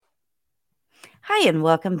Hi, and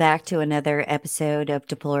welcome back to another episode of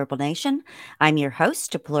Deplorable Nation. I'm your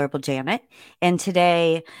host, Deplorable Janet, and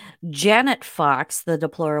today, Janet Fox, the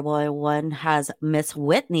deplorable one, has Miss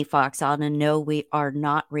Whitney Fox on. And no, we are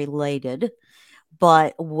not related,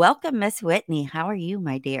 but welcome, Miss Whitney. How are you,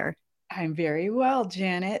 my dear? I'm very well,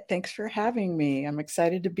 Janet. Thanks for having me. I'm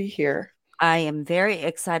excited to be here. I am very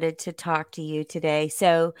excited to talk to you today.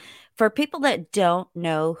 So, for people that don't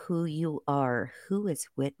know who you are, who is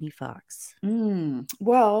Whitney Fox?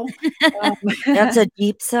 Well, um, That's a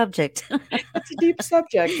deep subject. it's a deep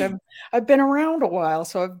subject. I've been around a while,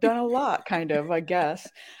 so I've done a lot, kind of, I guess.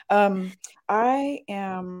 Um, I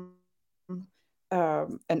am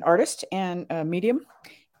an artist and a medium,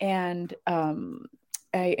 and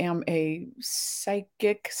I am a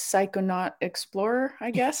psychic psychonaut explorer, I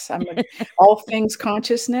guess. All things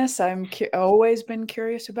consciousness. Always been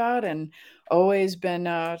curious about and always been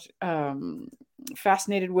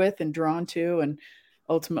fascinated with and drawn to. And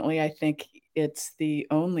ultimately, I think it's the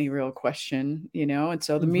only real question, And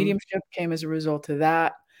so the Mhm. mediumship came as a result of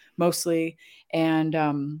that mostly. And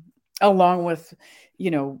along with,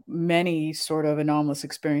 many sort of anomalous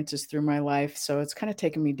experiences through my life. So it's kind of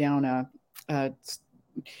taken me down a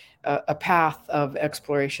a path of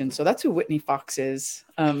exploration. So that's who Whitney Fox is.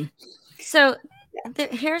 So Yeah.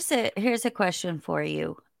 here's a question for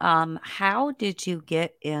you. How did you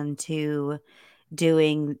get into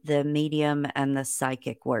doing the medium and the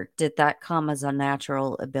psychic work? Did that come as a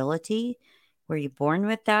natural ability? Were you born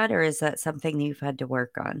with that, or is that something you've had to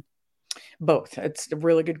work on? Both. It's a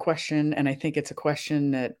really good question. And I think it's a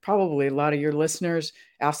question that probably a lot of your listeners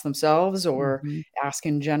ask themselves or Mhm. ask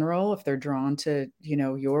in general if they're drawn to,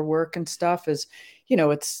 your work and stuff is,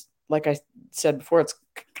 it's like I said before, it's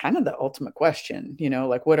kind of the ultimate question,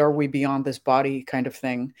 like what are we beyond this body kind of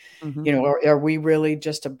thing? Mhm. Or are we really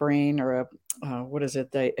just a brain or what is it,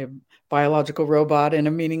 a biological robot in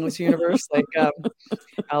a meaningless universe, like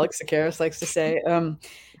Alex Sakaris likes to say.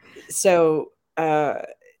 So,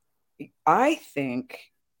 I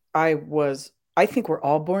think we're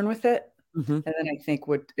all born with it, Mhm. and then I think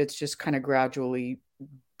what it's just kinda gradually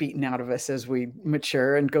beaten out of us as we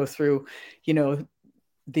mature and go through, you know,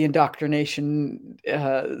 the indoctrination,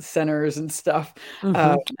 centers and stuff,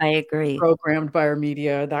 uh, Mhm. I agree. programmed by our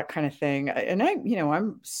media, that kinda thing, and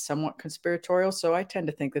I'm somewhat conspiratorial, so I tend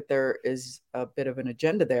to think that there is a bit of an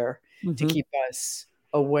agenda there to Mhm. keep us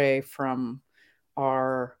away from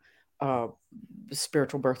our, uh,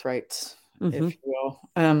 spiritual birthrights, Mhm. if you will.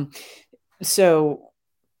 So,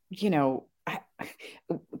 you know,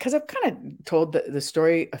 because I've kind of told the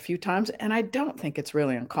story a few times, and I don't think it's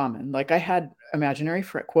really uncommon. Like I had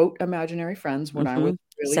quote imaginary friends when I was Mhm.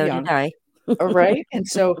 really So did young, I. right? And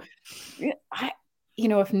so, yeah,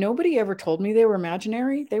 if nobody ever told me they were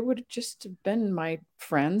imaginary, they would have just been my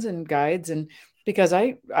friends and guides, and because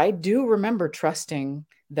I do remember trusting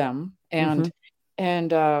them, and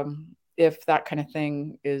Mhm. if that kind of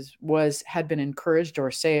thing had been encouraged,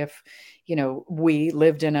 or say if we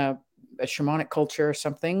lived in a shamanic culture or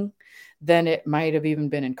something, then it might have even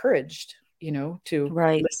been encouraged, to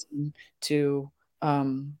Right. listen to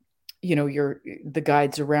um your the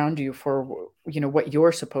guides around you for what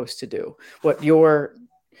you're supposed to do, what your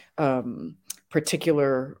um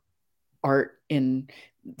particular art in,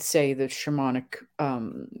 say, the shamanic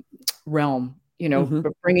realm, Mhm.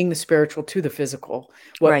 but bringing the spiritual to the physical,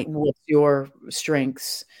 Right. what's your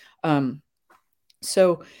strengths. Um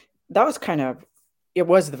so that was kind of it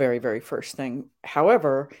was the very, very first thing.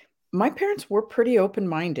 However, my parents were pretty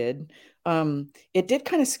open-minded. It did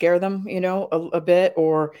kind of scare them, a bit,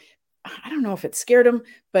 or I don't know if it scared them,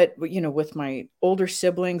 but with my older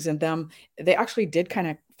siblings and them, they actually did kind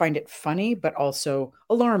of find it funny, but also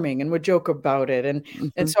alarming, and would joke about it. And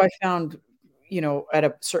Mhm. so I found, at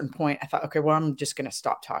a certain point, I thought, okay, well, I'm just going to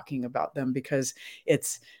stop talking about them because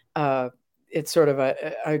it's uh, it's sort of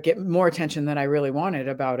I get more attention than I really wanted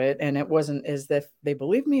about it, and it wasn't as if they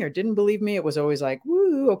believed me or didn't believe me. It was always like,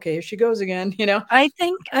 woo, okay, here she goes again, I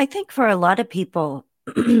think for a lot of people,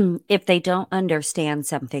 if they don't understand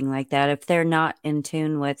something like that, if they're not in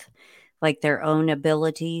tune with like their own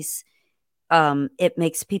abilities, it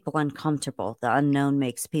makes people uncomfortable. The unknown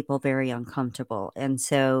makes people very uncomfortable. And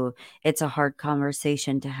so it's a hard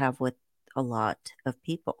conversation to have with a lot of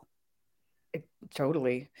people.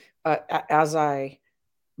 Totally. As I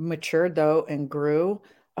matured though and grew,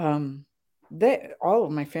 um, they all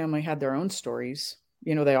of my family had their own stories.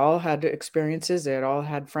 They all had experiences, they had all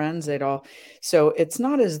had friends, they'd all so it's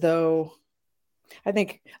not as though I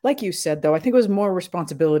think, like you said, though, I think it was more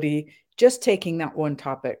responsibility just taking that one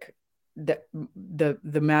topic, that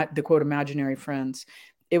the quote imaginary friends.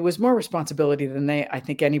 it was more responsibility than I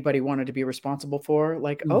think anybody wanted to be responsible for,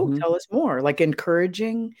 like, "Oh, Mhm. tell us more," like,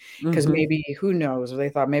 encouraging, because Mhm. maybe who knows, they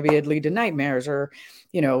thought maybe it'd lead to nightmares or,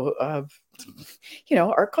 you know,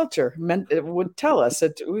 our culture meant it would tell us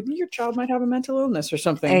that your child might have a mental illness or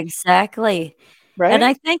something, Exactly. And I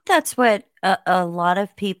right? think that's what a lot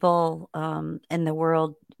of people, in the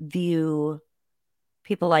world view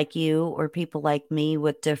people like you or people like me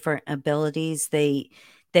with different abilities. They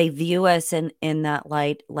view us in that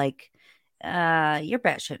light, like, you're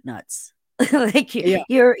batshit nuts. Like Yeah.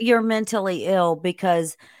 you're mentally ill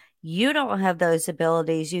because you don't have those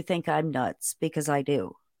abilities. You think I'm nuts because I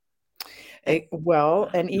do. Uh, Well,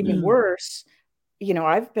 and even worse,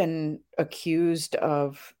 I've been accused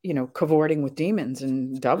of, cavorting with demons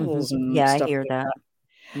and Mhm. devils and Yeah, I stuff hear like that.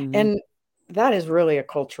 that. Mhm. And that is really a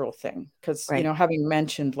cultural thing because, Right. having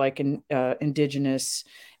mentioned like indigenous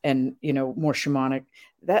and, more shamanic,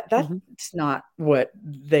 Mhm. that's not what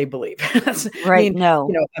they believe. I Right. mean, No.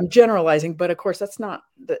 I'm generalizing, but of course that's not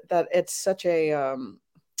that it's such an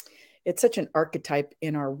archetype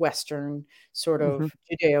in our Western sort Mhm. of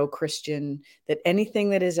Judeo-Christian that anything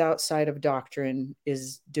that is outside of doctrine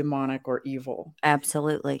is demonic or evil.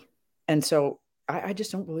 Absolutely. And so I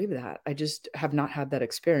just don't believe that. I just have not had that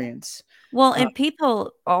experience. Well, Uh, and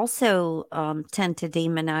people also, tend to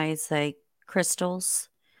demonize, like, crystals,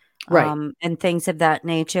 right. and things of that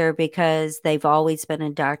nature because they've always been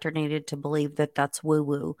indoctrinated to believe that that's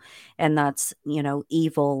woo-woo and that's,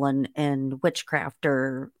 evil and witchcraft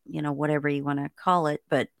or, whatever you wanna call it,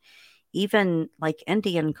 but even, like,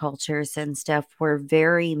 Indian cultures and stuff were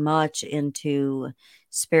very much into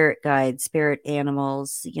spirit guides, spirit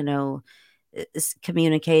animals,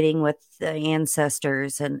 communicating with the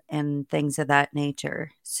ancestors and things of that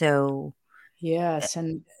nature. So, Yes,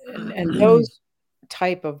 and those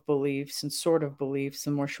type of beliefs and sort of beliefs,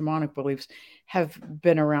 and more shamanic beliefs, have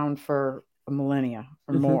been around for a millennia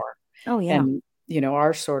or mhm. more. Oh, yeah. And,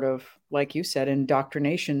 our sort of, like you said,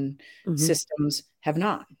 indoctrination Mhm, systems have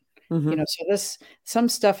not. mhm, So this some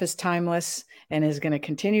stuff is timeless and is gonna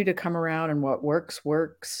continue to come around, and what works,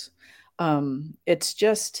 works. It's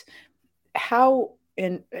just how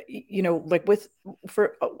in like with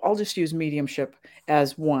for I'll just use mediumship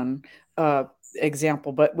as one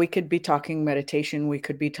example, but we could be talking meditation, we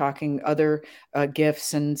could be talking other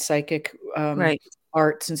gifts and psychic right.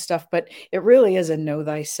 arts and stuff, but it really is a know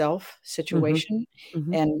thyself Mhm, situation.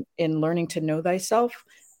 mhm. And in learning to know thyself,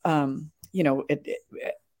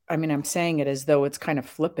 I mean, I'm saying it as though it's kind of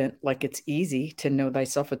flippant, like it's easy to know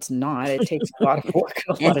thyself. It's not. It takes a lot of work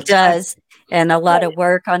and a lot It of time. does, and a lot of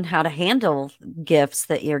work on how to handle gifts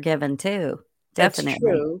that you're given too, It's definitely.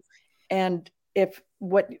 true, and if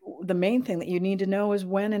what the main thing that you need to know is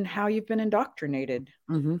when and how you've been indoctrinated,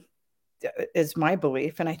 Mhm, is my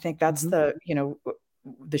belief, and I think that's mhm,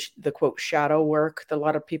 the quote "shadow work" that a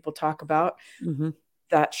lot of people talk about. mhm.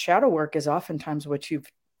 That shadow work is oftentimes what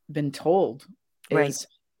you've been told Right. is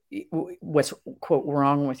what's quote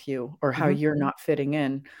 "wrong with you" or how Mhm, you're not fitting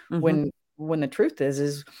in, mhm, when the truth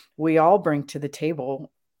is we all bring to the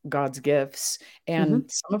table God's gifts, mhm,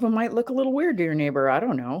 and some of them might look a little weird to your neighbor, I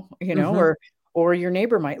don't know, mhm, or your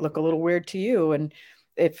neighbor might look a little weird to you, and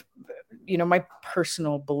if my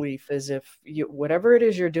personal belief is if whatever it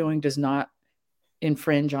is you're doing does not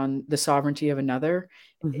infringe on the sovereignty of another,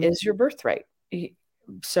 mhm, is your birthright.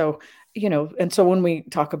 So, and so when we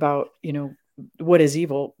talk about, what is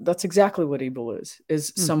evil, that's exactly what evil is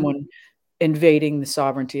mhm, someone invading the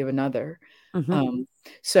sovereignty of another. mhm, Um,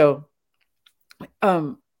 so,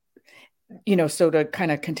 um, so to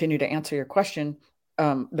kind of continue to answer your question,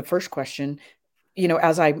 the first question,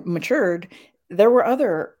 as I matured, there were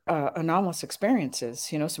other anomalous experiences,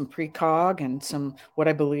 some precog and some what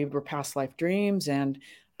I believed were past life dreams. And,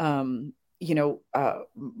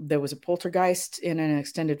 there was a poltergeist in an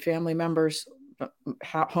extended family member's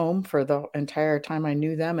home for the entire time I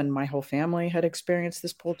knew them. And my whole family had experienced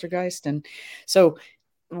this poltergeist. And so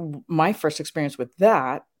my first experience with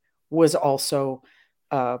that was also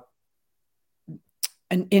uh,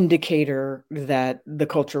 an indicator that the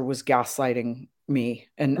culture was gaslighting me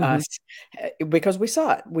and mhm. us, because we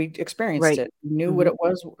saw it, we experienced Right. it, we knew what Mhm, it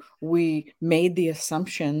was, we made the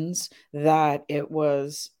assumptions that it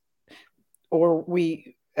was, or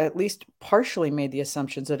we at least partially made the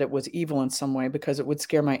assumptions that it was evil in some way because it would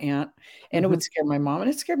scare my aunt and it mhm, would scare my mom and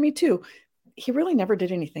it scared me too. He really never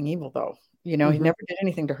did anything evil though. He mhm, never did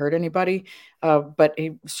anything to hurt anybody, but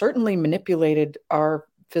he certainly manipulated our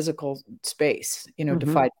physical space, mhm,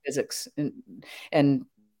 defied physics, and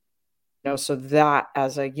so that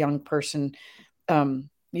as a young person, um,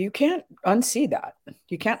 you can't unsee that.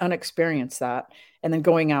 You can't unexperience that. And then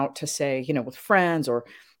going out to say, with friends or,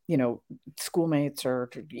 you know, schoolmates or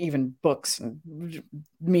even books and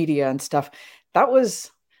media and stuff. That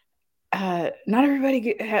was not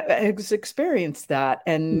everybody has experienced that.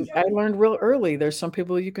 And I learned real early there's some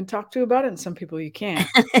people you can talk to about it and some people you can't.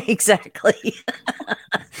 Exactly.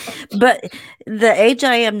 But the age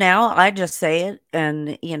I am now, I just say it,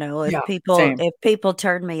 and, Yeah, same. if people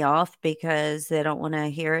turn me off because they don't wanna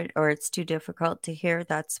hear it or it's too difficult to hear,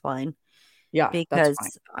 that's fine, Yeah, that's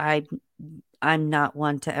fine. because I'm not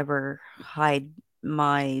one to ever hide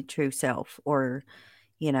my true self or,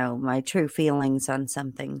 my true feelings on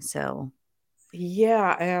something, so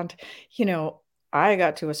Yeah, and, you know, I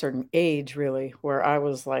got to a certain age really where I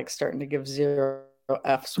was, like, starting to give 0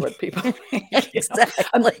 Fs what people think,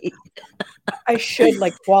 exactly. I should,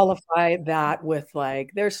 like, qualify that with,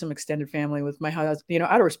 like, there's some extended family with my husband.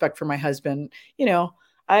 Out of respect for my husband,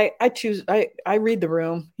 I choose I read the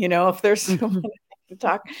room, if there's someone Mhm. to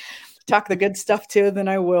talk the good stuff to, then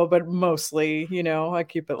I will, but mostly, I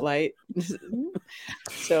keep it light.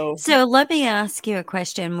 So, So let me ask you a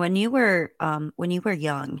question. When you were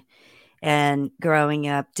young and growing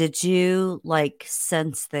up, did you like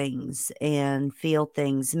sense things and feel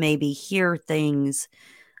things, maybe hear things,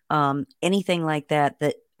 anything like that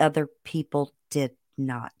that other people did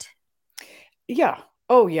not? yeah.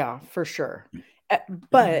 Oh, yeah, for sure. Eh,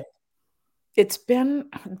 but it's been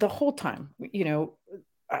the whole time,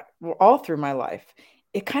 well, all through my life,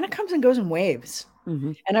 it kinda comes and goes in waves,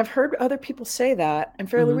 Mhm, and I've heard other people say that, and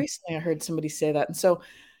fairly mhm, recently I heard somebody say that, and so,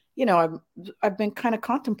 I've been kinda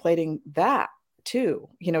contemplating that too.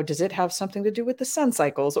 Does it have something to do with the sun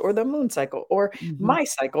cycles or the moon cycle or mhm, my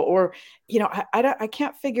cycle? Or, I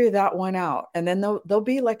can't figure that one out, and then there'll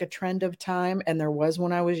be, like, a trend of time, and there was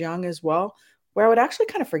when I was young as well, where I would actually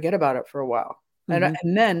kinda forget about it for a while, mhm,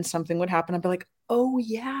 and then something would happen, I'd be like, "Oh,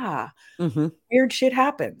 yeah, mhm, weird shit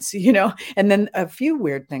happens," and then a few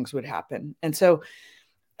weird things would happen, and so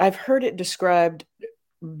I've heard it described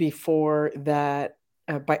before that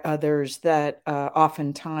by others that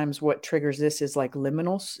oftentimes what triggers this is like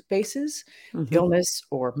liminal spaces, mhm, illness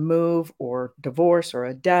or move or divorce or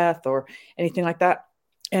a death or anything like that.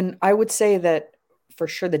 And I would say that for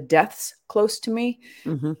sure the deaths close to me,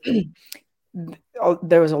 mhm,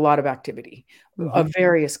 there was a lot of activity mhm, of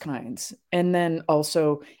various kinds. And then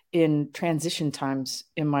also in transition times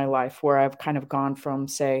in my life where I've kind of gone from,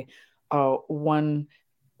 say, one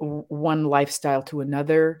lifestyle to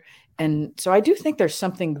another, and so I do think there's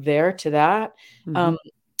something there to that, mhm, um,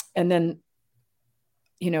 and then,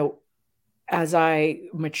 you know, as I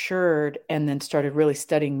matured and then started really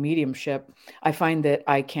studying mediumship, I find that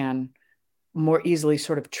I can more easily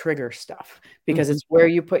sort of trigger stuff because mhm, it's where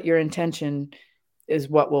you put your intention is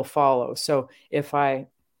what will follow. So if I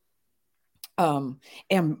um,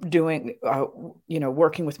 am doing,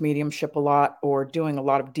 working with mediumship a lot or doing a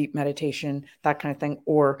lot of deep meditation, that kind of thing,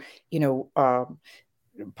 or,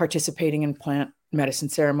 participating in plant medicine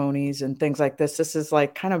ceremonies and things like this. This is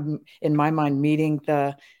like kind of, in my mind, meeting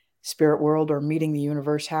the spirit world or meeting the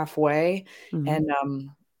universe halfway. mhm. And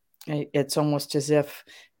it's almost as if,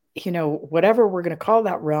 whatever we're going to call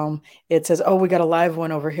that realm, it says, oh, we got a live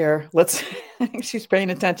one over here. Let's, she's paying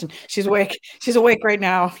attention. She's awake. She's awake right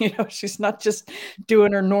now. She's not just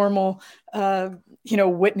doing her normal,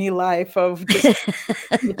 Whitney life of just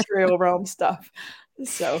material realm stuff.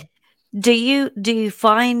 So, Do you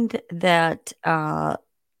find that,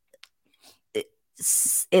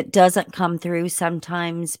 it doesn't come through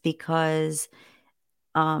sometimes because,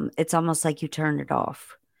 it's almost like you turn it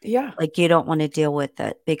off? yeah. Like, you don't wanna deal with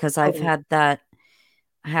it, because I've Oh, had that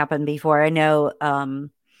happen before. I know,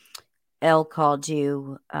 Elle called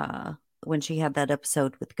you, when she had that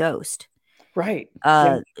episode with Ghost. right.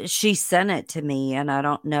 Yeah. She sent it to me, and I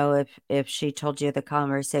don't know if she told you the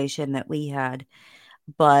conversation that we had,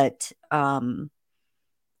 but,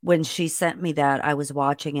 when she sent me that, I was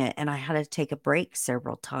watching it, and I had to take a break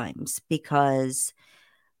several times because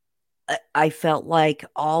I felt like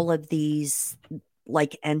all of these,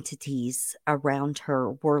 like, entities around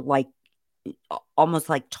her were, like, almost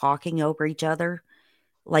like talking over each other,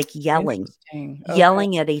 like Interesting. Okay.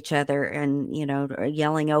 yelling at each other and,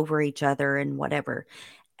 yelling over each other and whatever.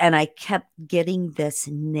 And I kept getting this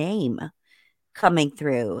name coming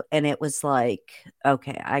through, and it was like,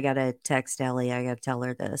 "Okay, I gotta text Ellie, I gotta tell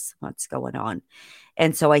her this, what's going on."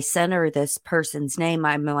 And so I sent her this person's name.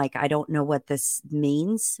 I'm like, "I don't know what this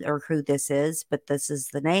means or who this is, but this is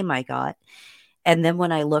the name I got." And then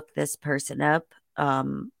when I looked this person up,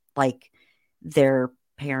 like, their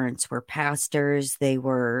parents were pastors, they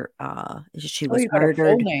were, she Oh, was you got a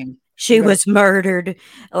full murdered. name. She was murdered,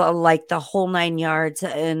 like the whole 9 yards,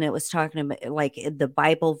 and it was talking about like the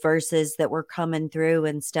Bible verses that were coming through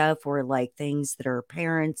and stuff were like things that her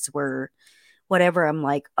parents were whatever. I'm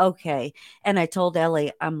like, okay. And I told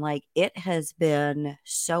Ellie, I'm like, it has been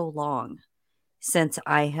so long since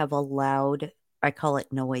I have allowed, I call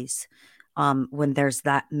it noise. When there's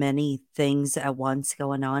that many things at once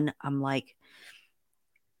going on, I'm like,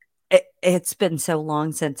 it's been so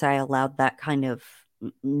long since I allowed that kind of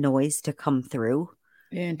noise to come through.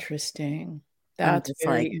 Interesting. I'm That's just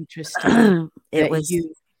very like, interesting it that was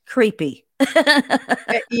you creepy.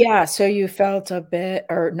 yeah, so you felt a bit,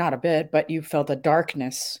 or not a bit, but you felt a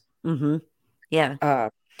darkness. Hmm. Yeah. Uh,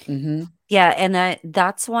 mhm. Yeah. And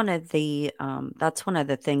that's one of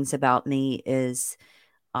the things about me is,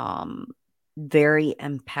 um, very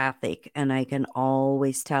empathic, and I can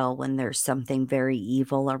always tell when there's something very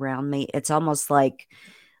evil around me. It's almost like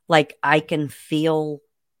I can feel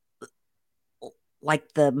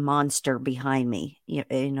like the monster behind me. You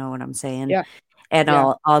know what I'm saying? Yeah, And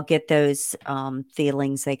yeah. I'll get those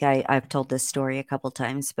feelings. Like I've told this story a couple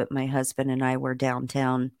times, but my husband and I were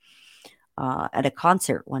downtown at a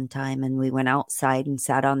concert one time, and we went outside and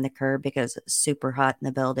sat on the curb because it's super hot in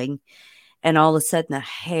the building. And all of a sudden, the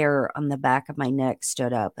hair on the back of my neck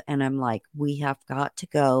stood up, and I'm like, "We have got to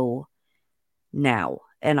go now."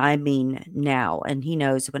 And I mean now. And he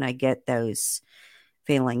knows when I get those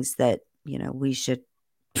feelings that, we should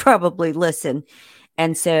probably listen.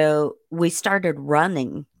 And so we started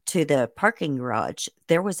running to the parking garage.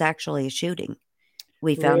 There was actually a shooting.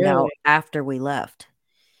 We found out Really? after we left.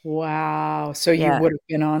 Wow. So you Yeah. would have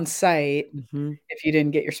been on site Hmm. if you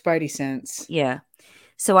didn't get your spidey sense. Yeah.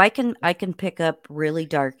 So I can pick up really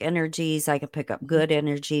dark energies. I can pick up Mhm. good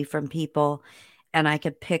energy from people, and I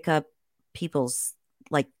could pick up people's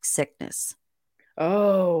like sickness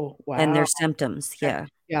Oh, and wow. their symptoms. Okay. Yeah.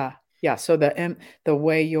 Yeah. Yeah. So the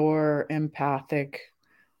way your empathic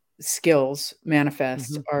skills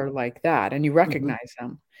manifest Hmm. are like that, and you Hmm. recognize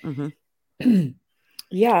them. Hmm.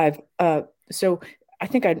 Yeah, so I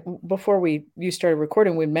think I before you started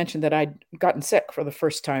recording, we mentioned that I'd gotten sick for the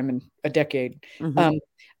first time in a decade. Hmm. Um,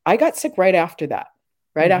 I got sick right Hmm. after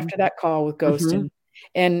that call with Ghost, Hmm.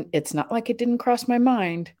 and it's not like it didn't cross my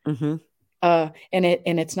mind. Hmm. And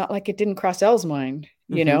it's not like it didn't cross Elle's mind,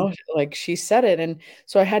 Hmm. like she said it. And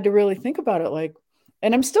so I had to really think about it, like,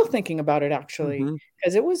 and I'm still thinking about it actually, Hmm.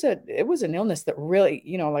 because it was an illness that really,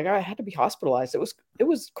 like I had to be hospitalized. It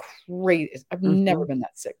was crazy. I've never Hmm. been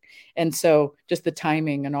that sick. And so just the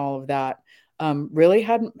timing and all of that really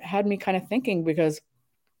had me kind of thinking, because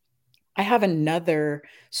I have another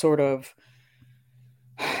sort of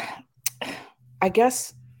I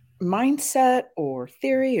guess mindset or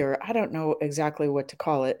theory, or I don't know exactly what to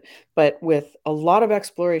call it, but with a lot of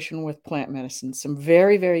exploration with plant medicine, some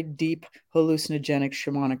very, very deep hallucinogenic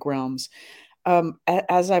shamanic realms.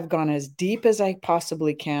 As I've gone as deep as I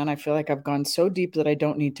possibly can, I feel like I've gone so deep that I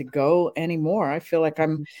don't need to go anymore. I feel like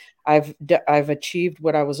I've achieved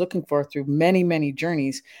what I was looking for through many, many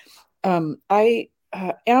journeys. I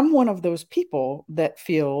am one of those people that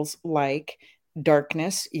feels like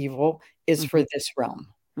darkness, evil, is for Hmm. this realm.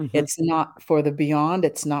 Hmm. It's not for the beyond.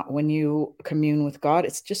 It's not when you commune with God.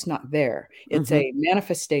 It's just not there. It's Hmm. a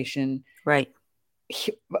manifestation Right.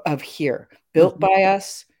 of here, built Hmm. by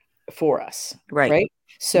us, for us, Right. right?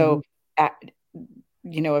 Hmm. So, at,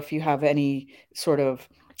 if you have any sort of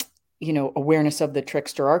awareness of the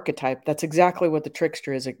trickster archetype, that's exactly what the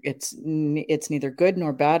trickster is. It's neither good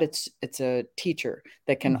nor bad. It's a teacher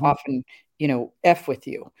that can Hmm. often f with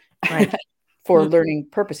you Right. for learning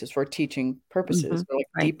purposes, for teaching Hmm. purposes, or like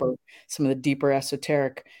Right. some of the deeper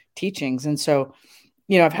esoteric teachings. And so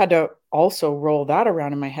I've had to also roll that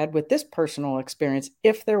around in my head with this personal experience.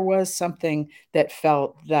 If there was something that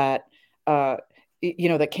felt that, uh,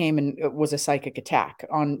 that came and it was a psychic attack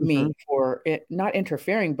on Hmm. me for it not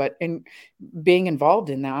interfering, but in being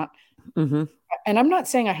involved in that. Hmm. And I'm not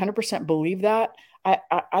saying I 100% believe that.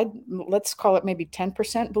 I let's call it maybe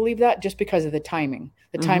 10% believe that, just because of the timing.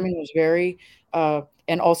 The Hmm. timing was very,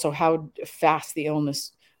 and also how fast the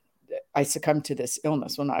illness I succumbed to this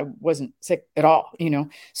illness when I wasn't sick at all.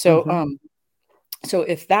 So, Hmm. so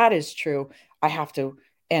if that is true, I have to,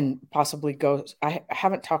 and possibly Ghost. I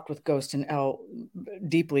haven't talked with Ghost and Elle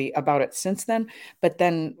deeply about it since then. But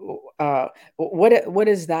then, what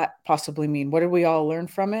does that possibly mean? What did we all learn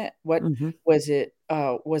from it? What Hmm. was it?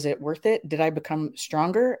 Was it worth it? Did I become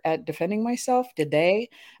stronger at defending myself? Did they?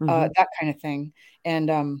 Hmm. That kind of thing.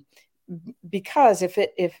 And because if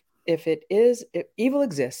if it is, if evil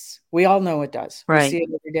exists, we all know it does. We see Right.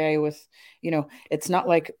 it every day with, it's not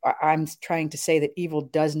like I'm trying to say that evil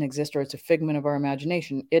doesn't exist or it's a figment of our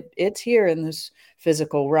imagination. It's here in this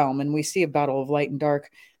physical realm, and we see a battle of light and dark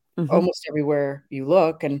Hmm. almost everywhere you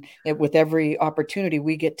look. And with every opportunity,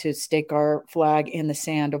 we get to stake our flag in the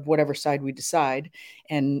sand of whatever side we decide.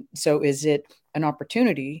 And so, is it an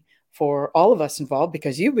opportunity for all of us involved,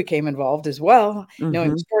 because you became involved as well,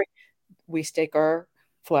 knowing the Hmm. story? We stake our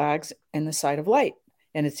flags in the side of light,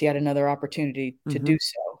 and it's yet another opportunity to Hmm. do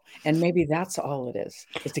so. And maybe that's all it is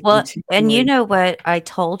to Well, and you continually. know what I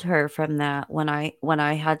told her from that when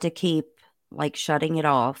I had to keep like shutting it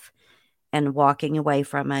off and walking away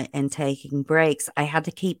from it and taking breaks, I had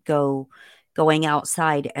to keep going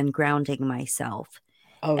outside and grounding myself.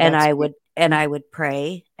 Oh, And that's beautiful. I would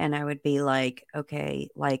pray and I would be like, okay,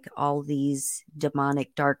 like all these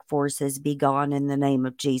demonic dark forces be gone in the name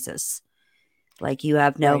of Jesus. Like you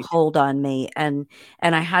have no Right. hold on me. And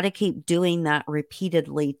I had to keep doing that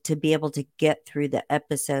repeatedly to be able to get through the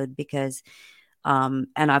episode because and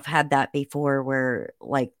I've had that before where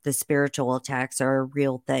like the spiritual attacks are a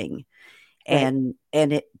real thing. Right.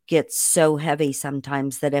 And it gets so heavy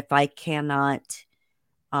sometimes that if I cannot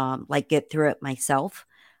like get through it myself,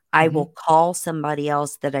 I will Hmm. call somebody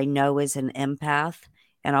else that I know is an empath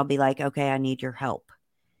and I'll be like, okay, I need your help.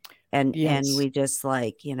 And Yes. we just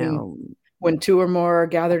like, When two or more are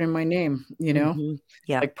gathered in my name, mhm,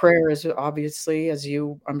 yeah, like prayer is obviously, as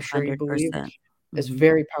I'm sure you believe, 100%. is Mhm,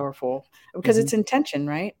 very powerful because mhm. it's intention,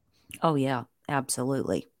 right? Oh, yeah,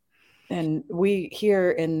 absolutely. And we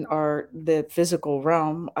here in the physical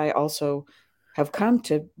realm, I also have come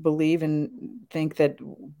to believe and think that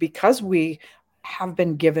because we have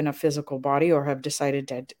been given a physical body or have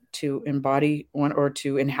decided to embody one or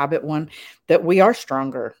to inhabit one, that we are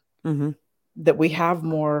stronger, Mhm. that we have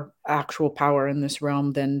more actual power in this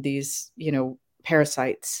realm than these,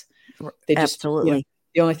 parasites. They just, Absolutely.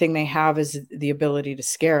 the only thing they have is the ability to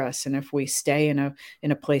scare us. And if we stay in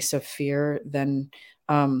a place of fear, then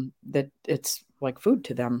that it's like food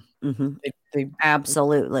to them. Mhm. They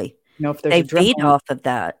Absolutely. if there's They feed adrenaline. off of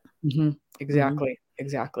that. Mhm. Mhm. Exactly,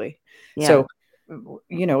 exactly. Yeah. So,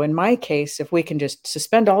 in my case, if we can just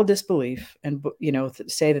suspend all disbelief and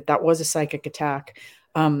say that that was a psychic attack,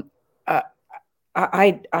 um, uh,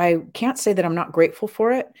 I can't say that I'm not grateful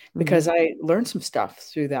for it, Mhm. because I learned some stuff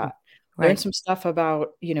through Mm. that. Learned Right. some stuff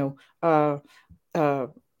about, uh,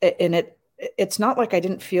 and it's not like I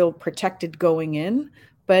didn't feel protected going in,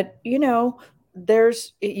 but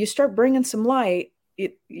you start bringing some light,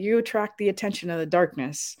 you attract the attention of the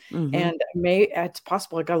darkness, Mhm. and it's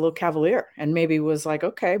possible I got a little cavalier and maybe was like,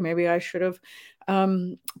 okay, maybe I should have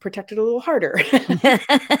protected a little harder.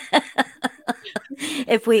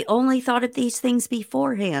 If we only thought of these things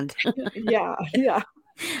beforehand. Yeah, yeah.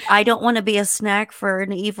 I don't wanna be a snack for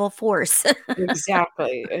an evil force.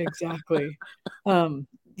 Exactly, exactly.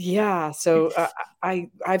 Yeah, so,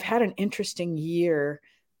 I've had an interesting year,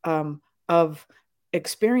 of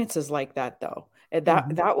experiences like that, though.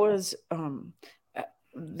 Mhm. That was, uh,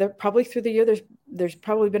 there probably through the year, there's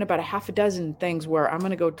probably been about a half a dozen things where I'm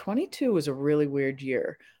gonna go 22 was a really weird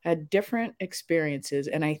year. I had different experiences,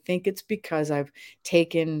 and I think it's because I've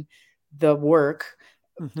taken the work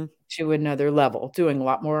Mhm. to another level, doing a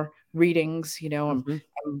lot more readings. Mhm.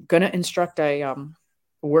 I'm gonna instruct a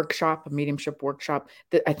workshop, a mediumship workshop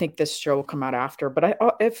that I think this show will come out after. But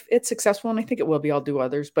if it's successful, and I think it will be, I'll do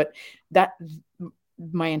others. But that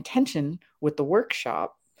my intention with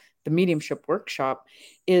the mediumship workshop,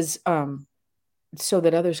 is so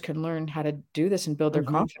that others can learn how to do this and build their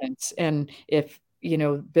Mhm. confidence. And if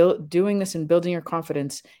doing this and building your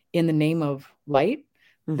confidence in the name of light,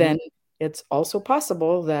 Mhm. then it's also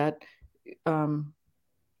possible that um,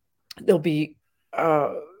 they'll be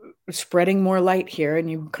uh, spreading more light here, and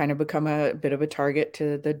you kind of become a bit of a target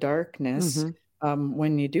to the darkness Mhm.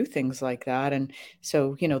 when you do things like that. And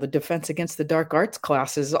so, the defense against the dark arts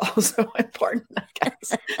class is also important, I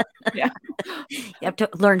guess. Yeah. You have to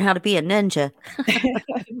learn how to be a ninja.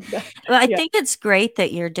 Well, I Yeah. think it's great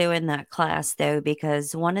that you're doing that class though,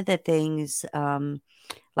 because one of the things,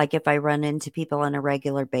 like if I run into people on a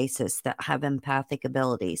regular basis that have empathic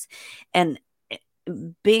abilities, and eh,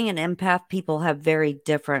 being an empath, people have very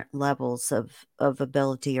different levels of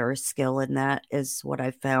ability or skill in that is what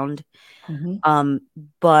I've found. Mhm. Um,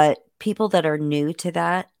 but people that are new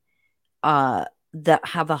to uh, that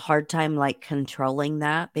have a hard time like controlling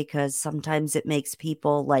that because sometimes it makes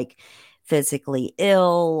people like physically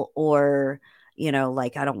ill or,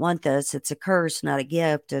 like, I don't want this. It's a curse, not a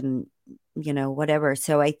gift. And, whatever.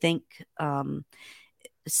 So I think,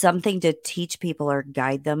 something to teach people or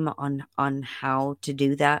guide them on how to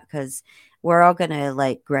do that, because we're all going to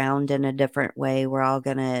like ground in a different way. We're all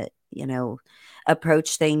going to,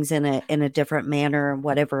 approach things in a different manner,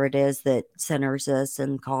 whatever it is that centers us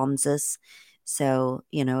and calms us. So,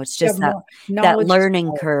 it's Yeah, just that knowledge is learning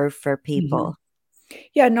power. curve for Mhm. people.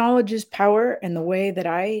 Yeah, knowledge is power, and the way that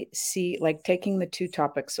I see, like, taking the 2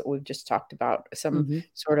 topics that we've just talked about, some Hmm.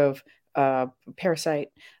 sort of, parasite,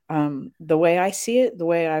 the way I see it, the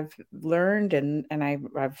way I've learned and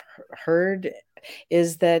I've heard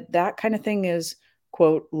is that that kinda thing is,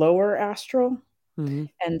 quote, "lower astral." Hmm.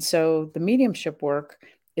 And so the mediumship work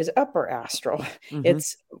is upper astral. Hmm.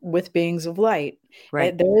 It's with beings of light.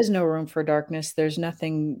 Right. There is no room for darkness. There's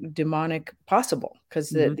nothing demonic possible because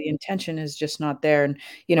Hmm. the intention is just not there. And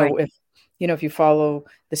Right. if you follow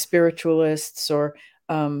the spiritualists or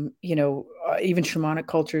even shamanic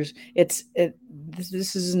cultures,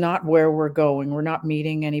 this is not where we're going. We're not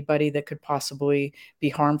meeting anybody that could possibly be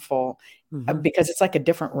harmful Hmm. because it's like a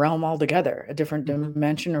different realm altogether, a different Hmm.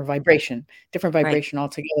 dimension or vibration, different Right. vibration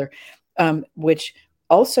altogether, which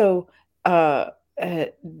also uh, uh,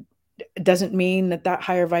 doesn't mean that that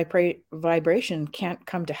higher vibration can't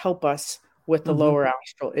come to help us with the Hmm. lower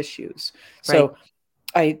astral issues. Right. So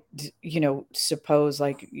suppose,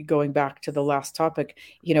 like, going back to the last topic,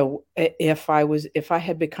 if I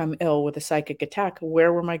had become ill with a psychic attack,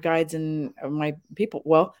 where were my guides and my people?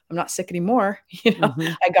 Well, I'm not sick anymore.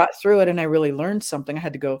 Hmm. I got through it and I really learned something. I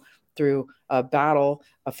had to go through a battle,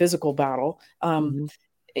 a physical battle. Hmm.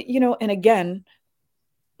 And again,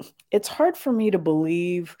 it's hard for me to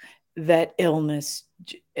believe that illness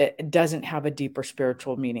doesn't have a deeper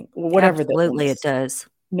spiritual meaning, whatever the Absolutely, it illness. does.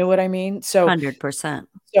 You know what I mean? So 100%.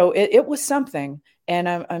 it was something, and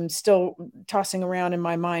I'm still tossing around in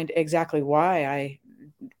my mind exactly why I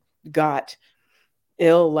got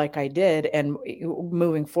ill like I did, and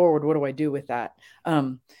moving forward, what do I do with that?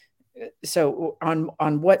 So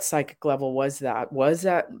on what psychic level was that? Was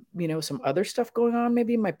that, some other stuff going on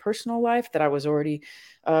maybe in my personal life that I was already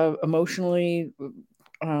emotionally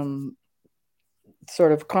um,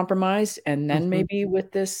 sort of compromised, and then Mhm, maybe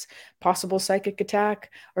with this possible psychic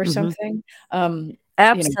attack or mhm. something? Um, you know,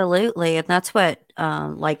 Absolutely, and that's what,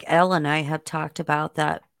 like, Elle and I have talked about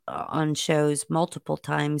that, on shows multiple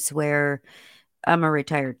times where I'm a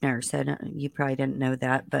retired nurse, and, you probably didn't know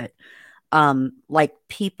that, but, like,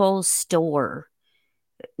 people store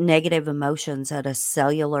negative emotions at a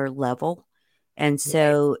cellular level, and right.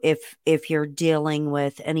 so if you're dealing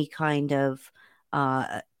with any kind of,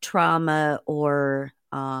 trauma or,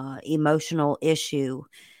 emotional issue,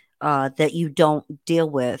 that you don't deal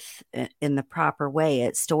with in the proper way.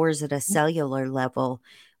 It stores at a cellular level,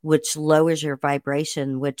 which lowers your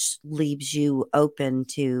vibration, which leaves you open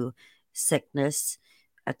to sickness,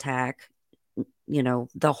 attack,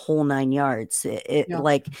 the whole 9 yards. Yeah.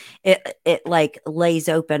 It like lays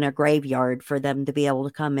open a graveyard for them to be able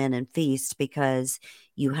to come in and feast because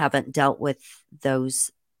you haven't dealt with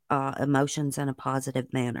those emotions in a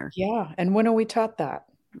positive manner. Yeah, and when are we taught that?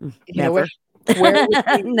 Where Never. would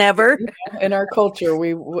we Never. in our culture,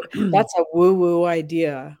 that's a woo-woo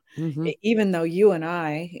idea. Hmm. Even though you and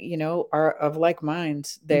I, are of like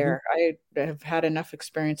minds Hmm. there. I have had enough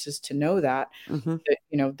experiences to know Hmm. that,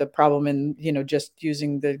 the problem in, just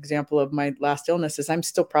using the example of my last illness is I'm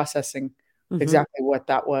still processing Hmm. exactly what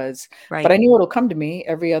that was. But Right. I knew it'll come to me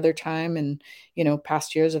every other time and,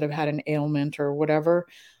 past years that I've had an ailment or whatever.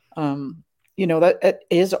 Um, that it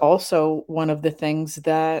is also one of the things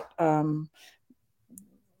that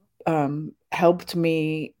helped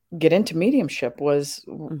me get into mediumship was,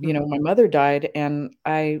 Hmm. my mother died and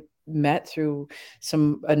I met through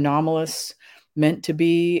some anomalous meant to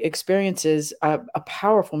be experiences, a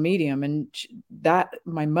powerful medium. And that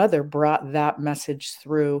my mother brought that message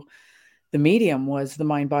through the medium was the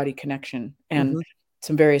mind body connection and Hmm.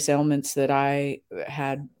 some various ailments that I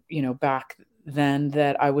had, back then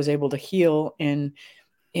that I was able to heal in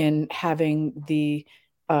having the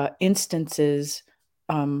instances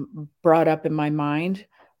brought up in my mind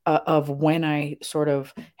of when I sort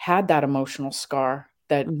of had that emotional scar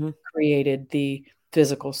that Hmm. created the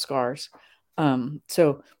physical scars.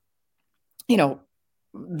 So, you know,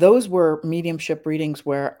 those were mediumship readings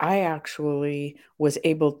where I actually was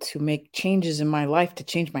able to make changes in my life to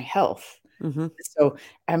change my health. Hmm. So,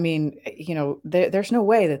 I mean, there's no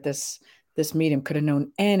way that this medium could have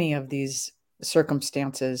known any of these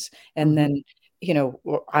circumstances. And Hmm. then,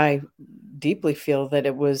 I deeply feel that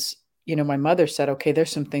it was, my mother said, okay, there's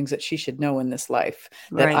some things that she should know in this life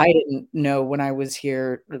that Right. I didn't know when I was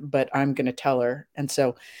here, but I'm going to tell her. And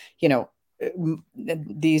so, you know,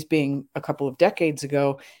 these being a couple of decades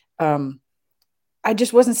ago, um, I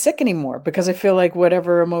just wasn't sick anymore because I feel like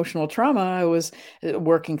whatever emotional trauma I was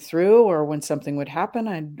working through, or when something would happen,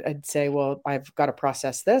 I'd say, well, I've got to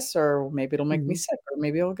process this, or maybe it'll make me Mhm. sick, or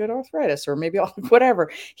maybe I'll get arthritis, or maybe I'll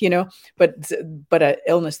whatever, you know. But but a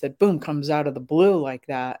illness that boom comes out of the blue like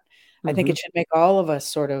that, I think Mhm. it should make all of us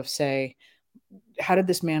sort of say, how did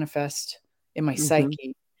this manifest in my Mhm.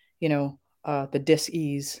 psyche? You know, the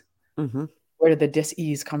dis-ease. Mhm. Where did the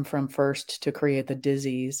dis-ease come from first to create the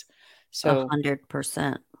disease? So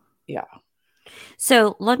 100%. yeah.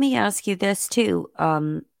 So let me ask you this too.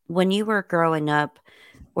 When you were growing up,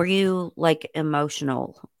 were you like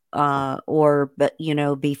emotional? Or but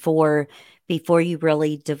before you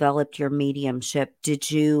really developed your mediumship,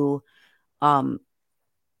 did you um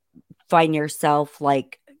find yourself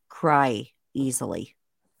like cry easily?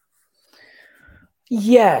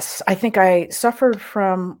 Yes, I think I suffered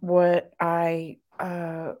from what I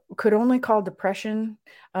could only call depression,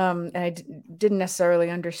 and didn't necessarily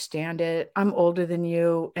understand it. I'm older than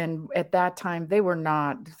you, and at that time, they were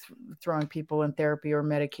not throwing people in therapy or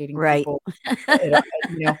medicating Right. people, at,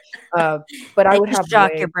 you know. Uh, but I They would just have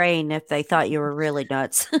shock your way, brain if they thought you were really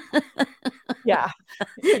nuts. yeah,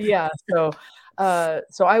 yeah. So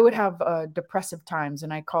I would have depressive times,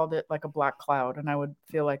 and I called it like a black cloud, and I would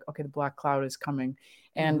feel like, okay, the black cloud is coming.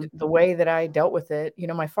 And Mhm. the way that I dealt with it,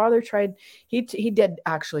 my father tried. He did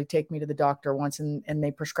actually take me to the doctor once, and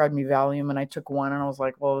they prescribed me Valium, and I took one, and I was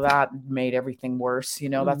like, well, that made everything worse.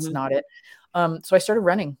 That's Mhm. not it. So I started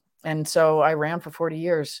running, and so I ran for 40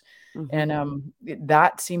 years, Mhm. and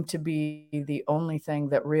that seemed to be the only thing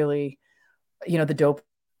that really, the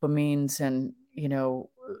dopamines, and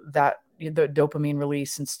that the dopamine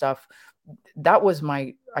release and stuff, that was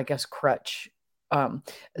my, I guess, crutch. um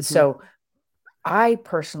Mhm. so I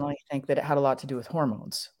personally think that it had a lot to do with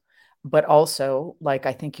hormones, but also, like,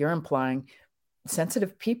 I think you're implying,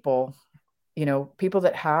 sensitive people, people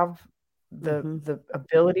that have Mhm. the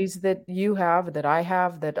abilities that you have, that I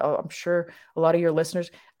have, that I'm sure a lot of your listeners,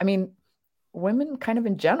 I mean, women kind of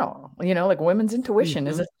in general, like, women's intuition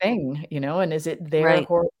is Mhm. a thing, and is it there, Right.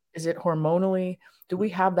 is it hormonally? Do we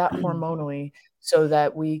have that hormonally so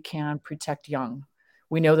that we can protect young?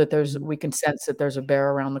 We know that Mhm. we can sense that there's a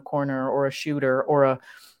bear around the corner, or a shooter, or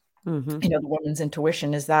Mhm. the woman's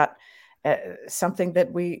intuition, is that something that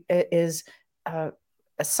is uh,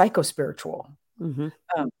 a psychospiritual. Mhm.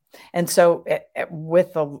 um, and so,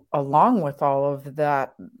 along with all of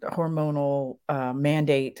that hormonal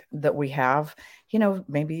mandate that we have,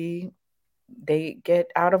 maybe they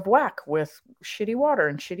get out of whack with shitty water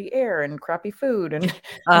and shitty air and crappy food, and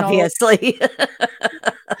and all of, Obviously.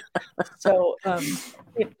 so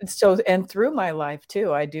and through my life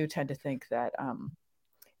too, I do tend to think that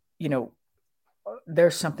you know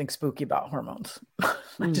there's something spooky about hormones.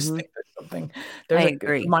 I just Mhm. think I there's a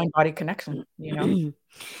agree. mind body connection.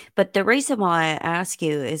 But the reason why I ask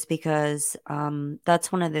you is because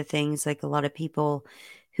that's one of the things, like a lot of people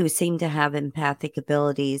who seem to have empathic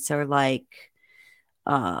abilities are like,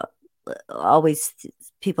 uh, always,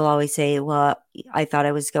 people always say, well, I thought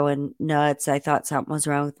I was going nuts. I thought something was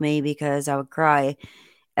wrong with me because I would cry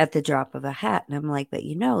at the drop of a hat. And I'm like, but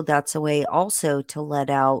that's a way also to let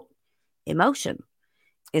out emotion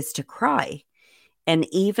is to cry. And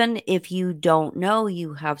even if you don't know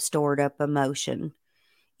you have stored up emotion,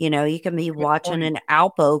 you can be Good watching point. an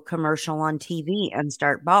Alpo commercial on TV and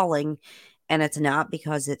start bawling. And it's not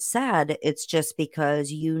because it's sad, it's just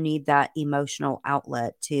because you need that emotional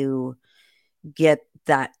outlet to get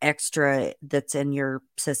that extra that's in your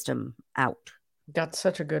system out. That's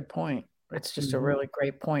such a good point. It's just a Mhm. really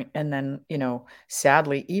great point. And then,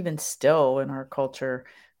 sadly, even still in our culture,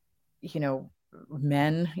 you know,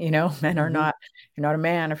 men, men are Mhm. not, you're not a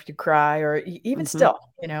man if you cry, or even Mhm. still,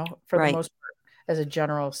 for the Right. most part, as a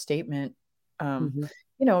general statement. Um, Mhm.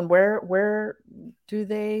 and where do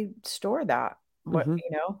they store that? What, Mhm.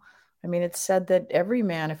 I mean, it's said that every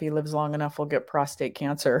man, if he lives long enough, will get prostate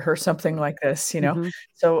cancer or something like this. Mhm.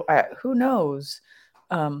 So who knows,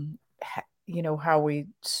 how we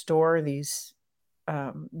store these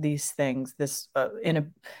things, this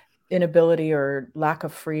inability or lack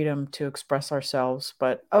of freedom to express ourselves.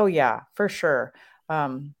 But oh yeah, for sure.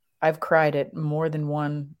 I've cried at more than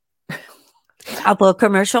one. Alpo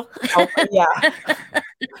commercial. Oh yeah,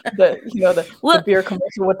 the Well, beer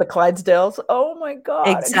commercial with the Clydesdales. Oh my god.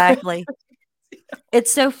 exactly.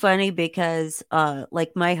 It's so funny because,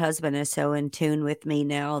 like, my husband is so in tune with me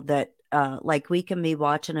now that, like, we can be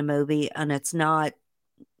watching a movie and it's not,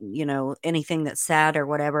 anything that's sad or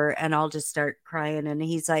whatever, and I'll just start crying, and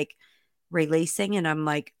he's like, "Releasing?" And I'm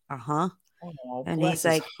like, "Uh-huh." Oh, And bless he's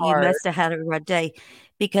his like, "You heart. must have had a rough day,"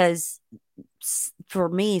 because for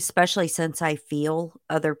me, especially since I feel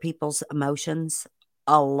other people's emotions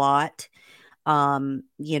a lot,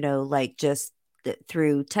 like just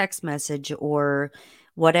through text message or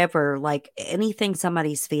whatever, like anything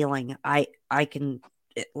somebody's feeling, I can,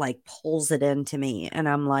 it like pulls it into me, and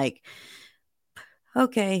I'm like,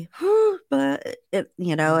 okay, but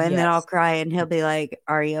and then I'll Yes. cry, and he'll be like,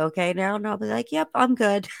 "Are you okay now?" And I'll be like, "Yep, I'm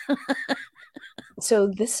good." So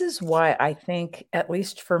this is why I think, at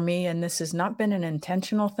least for me, and this has not been an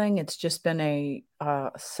intentional thing, it's just been a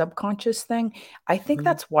subconscious thing. I think Mhm.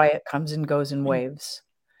 that's why it comes and goes in waves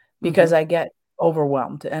because Mhm. I get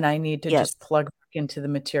overwhelmed and I need to Yes. just plug back into the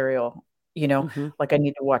material, Mhm. like I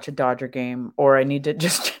need to watch a Dodger game or I need to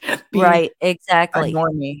just be Right, a exactly.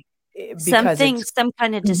 normie because Something, it's some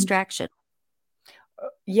kind of Mhm. distraction.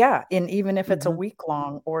 Yeah, and even if it's a Mhm. week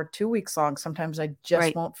long or 2 weeks long, sometimes I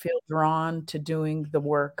just Right. won't feel drawn to doing the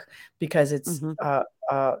work because Mhm. uh,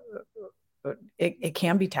 it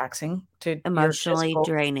can be taxing to your Emotionally physical,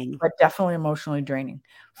 draining. but definitely emotionally draining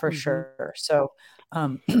for Mhm. sure. So,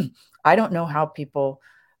 um, I don't know how people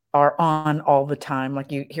are on all the time.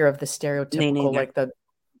 Like you hear of the Me stereotypical, neither. like the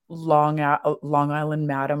Long Island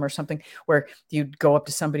Madam or something, where you'd go up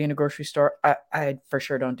to somebody in a grocery store. I for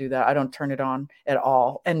sure don't do that. I don't turn it on at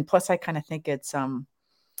all. And plus, I kind of think it's an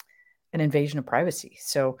invasion of privacy.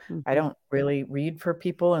 So I Mhm. don't really read for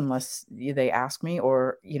people unless they ask me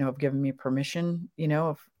or have given me permission.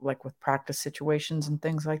 Of like with practice situations and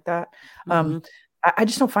things like that. Um, Mhm. I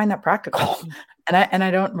just don't find that practical, and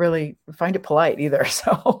I don't really find it polite either.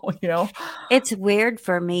 So It's weird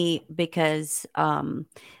for me because,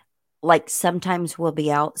 like, sometimes we'll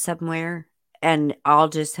be out somewhere and I'll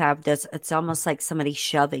just have this, it's almost like somebody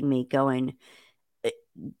shoving me going, "Eh,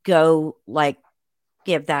 go, like,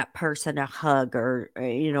 give that person a hug," or,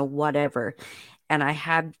 whatever. And I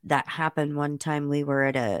had that happen one time. We were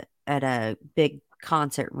at a big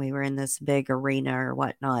concert, and we were in this big arena or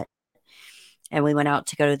whatnot, and we went out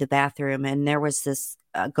to go to the bathroom, and there was this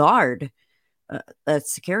guard, a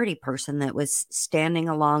security person that was standing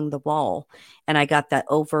along the wall, and I got that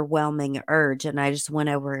overwhelming urge, and I just went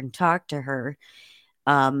over and talked to her.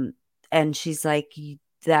 Um, and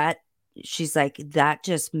that." She's like, "That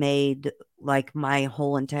just made like my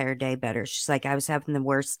whole entire day better." She's like, "I was having the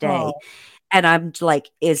worst day." oh, And I'm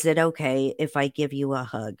like, "Is it okay if I give you a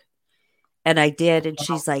hug?" And I did. And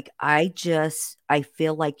she's like, I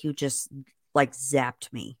feel like you just like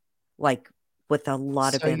zapped me, like with a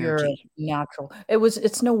lot of so you're energy. natural.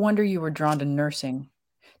 It's no wonder you were drawn to nursing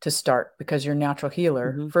to start because you're a natural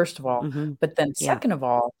healer, Hmm. first of all. Hmm. But then Yeah, second of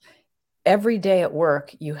all, every day at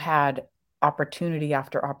work, you had opportunity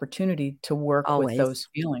after opportunity to work with always. those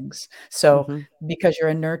feelings. So, Hmm. because you're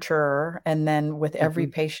a nurturer, and then with every Hmm.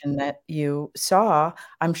 patient that you saw,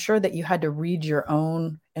 I'm sure that you had to read your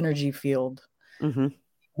own energy field Hmm.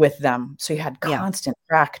 with them. So you had Yeah. constant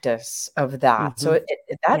practice of that. So Hmm.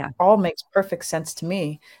 that Yeah. all makes perfect sense to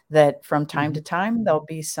me that from time to Hmm. time, there'll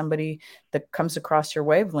be somebody that comes across your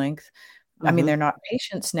wavelength. I mean, Hmm. they're not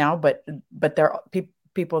patients now, but they're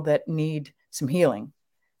people that need some healing.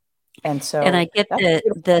 And And I so get that's the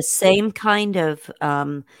beautiful. same kind of,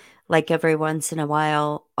 like every once in a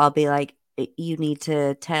while, I'll be like, You need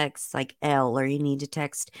to text like L, or you need to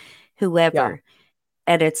text Yeah, whoever."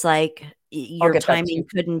 And it's like, I'll your get that too. timing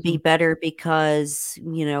couldn't be Mhm. better because,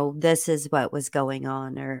 this is what was going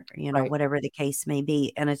on, or, Right, whatever the case may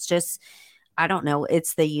be. And it's just, I don't know,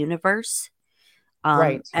 it's the universe.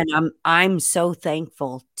 right. And I'm so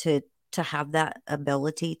thankful to have that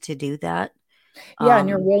ability to do that. Yeah, and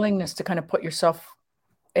your Um, willingness to kind of put yourself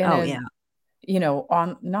in oh a, yeah.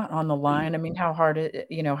 on not on the line. I mean, how hard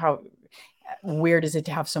how weird is it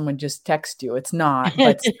to have someone just text you? It's not,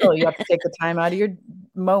 but still, you have to take the time out of your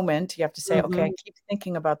moment. You have to say, "Okay, I Mhm. keep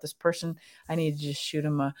thinking about this person. I need to just shoot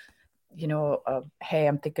 'em "Hey,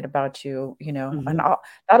 I'm thinking about you," and Mhm.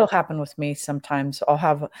 that'll happen with me sometimes. I'll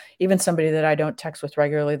have even somebody that I don't text with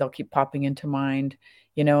regularly, they'll keep popping into mind,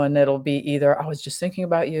 and it'll be either, "I was just thinking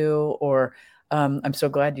about you," or, "I'm so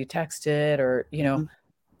glad you texted," or, Mhm.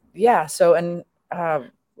 yeah, so and,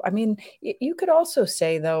 I mean, you could also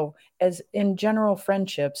say though, as in general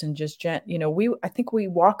friendships and just I think we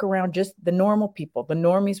walk around just the normal people, the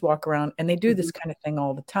normies walk around and they do Mhm. this kind of thing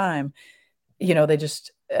all the time. They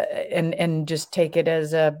just and just take it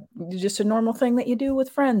as just a normal thing that you do with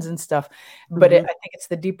friends and stuff. But Mhm. I think it's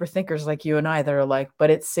the deeper thinkers like you and I that are like, but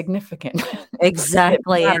it's significant. It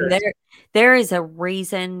Exactly, and matters. there is a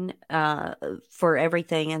reason, for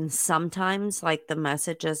everything, and sometimes, like, the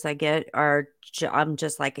messages I get are I'm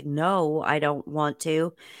just like, "No, I don't want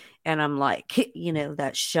to," and I'm like,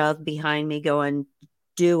 that shove behind me going,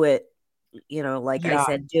 "Do it," like I Yeah.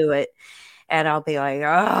 said, "Do it," and I'll be like,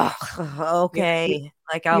 oh, You you okay,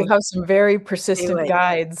 like you I'll have some very do persistent it.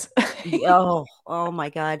 guides. Oh my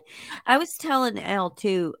God. I was telling Elle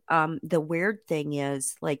too, the weird thing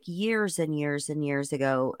is like years and years and years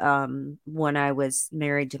ago, when I was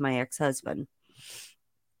married to my ex-husband,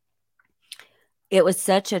 it was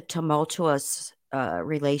such a tumultuous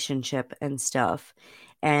relationship and stuff.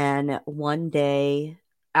 And one day,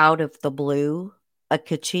 out of the blue, a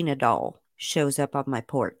Kachina doll shows up on my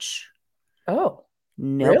porch. Oh,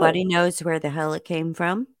 really? Nobody knows where the hell it came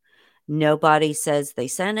from. Nobody says they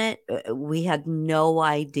sent it. We had no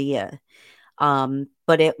idea.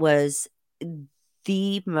 But it was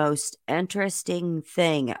the most interesting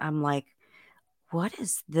thing. I'm like, what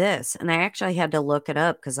is this? And I actually had to look it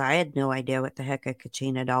up because I had no idea what the heck a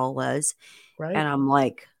Kachina doll was. And Right. I'm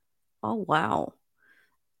like, oh, wow.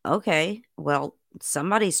 Okay. Well,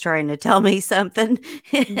 somebody's trying to tell me something.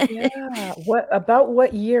 Yeah.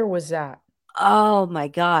 What year was that? Oh my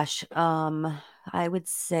gosh. I would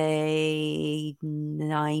say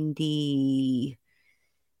 96,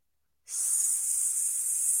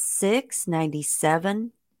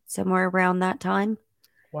 97, somewhere around that time.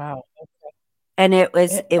 Wow. And it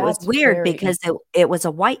was That's weird very because it was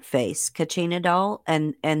a white face Kachina doll,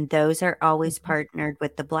 and those are always interesting. partnered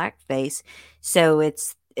with the black face. So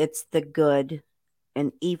it's the good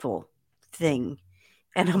and evil thing.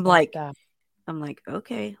 And How about that? I'm like,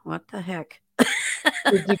 okay, what the heck?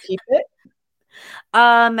 Did you keep it?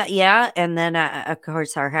 Yeah, and then of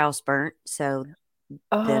course our house burnt, so then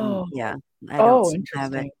Oh, yeah, I don't oh, still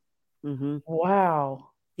have it. interesting. Mhm. Wow.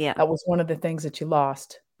 Yeah. That was one of the things that you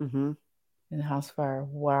lost Mhm. in the house fire.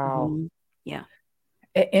 Wow. Mhm. Yeah.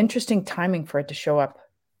 Interesting timing for it to show up.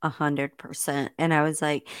 100%. And I was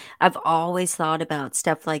like, I've always thought about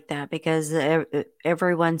stuff like that because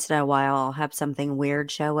every once in a while I'll have something weird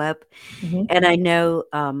show up. Mhm. And I know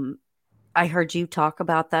I heard you talk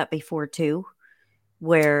about that before too,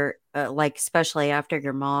 where like especially after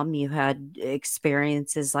your mom, you had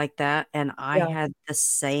experiences like that. And I Yeah. had the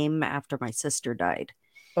same after my sister died.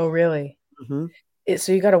 Oh, really? Hmm.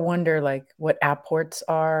 So you gotta wonder, like, what apports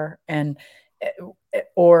are and,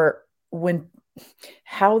 or when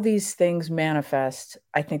how these things manifest.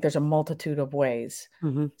 I think there's a multitude of ways.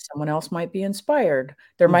 Hmm. Someone else might be inspired.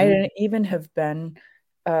 There might Hmm. even have been,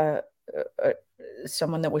 uh, uh, uh,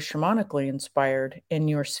 someone that was shamanically inspired in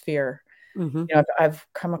your sphere. Hmm. I've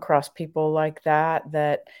come across people like that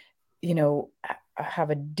that, have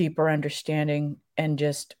a deeper understanding and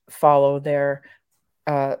just follow their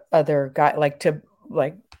other guy like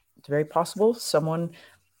it's very possible someone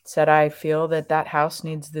said, "I feel that that house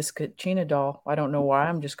needs this Kachina doll. I don't know why.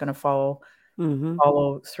 I'm just gonna Hmm.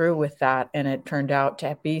 follow through with that," and it turned out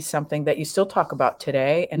to be something that you still talk about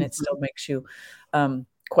today, and it Hmm. still makes you,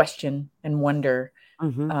 question and wonder,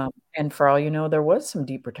 Hmm. and for all you know, there was some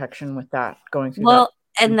deep protection with that going through that Well,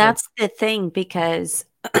 and period. that's the thing because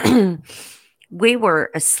we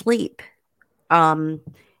were asleep. Um,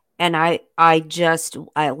 and I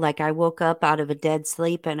woke up out of a dead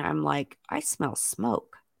sleep and I'm like, I smell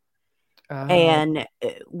smoke. Oh, And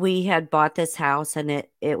we had bought this house and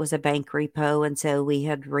it was a bank repo. And so we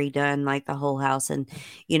had redone like the whole house. And,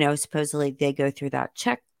 supposedly they go through that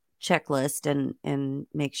checklist and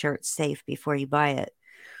make sure it's safe before you buy it.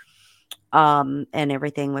 And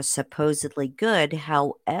everything was supposedly good.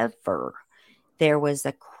 However, there was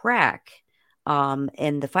a crack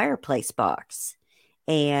in the fireplace box.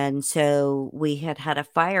 And so we had a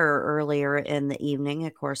fire earlier in the evening.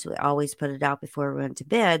 Of course, we always put it out before we went to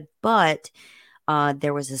bed, but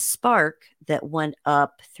there was a spark that went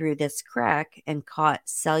up through this crack and caught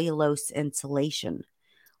cellulose insulation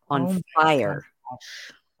on oh my fire.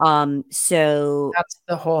 gosh. So That's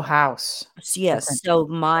the whole house, yes, potentially. so Oh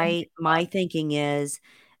my my god. thinking is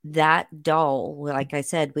that doll, like I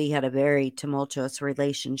said, we had a very tumultuous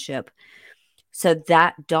relationship. So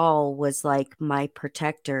that doll was like my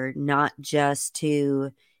protector, not just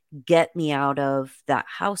to get me out of that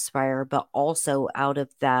house fire, but also out of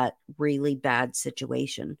that really bad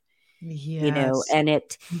situation, Yes.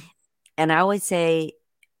 and I always say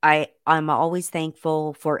I'm always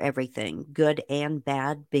thankful for everything, good and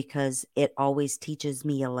bad, because it always teaches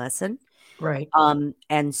me a lesson. Right.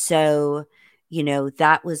 And so,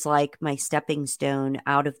 that was like my stepping stone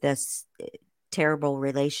out of this terrible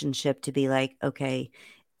relationship to be like, okay,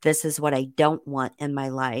 this is what I don't want in my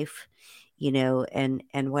life,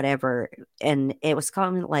 and whatever. And it was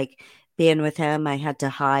kind of like being with him, I had to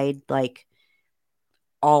hide like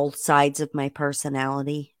all sides of my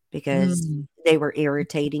personality because Mm, they were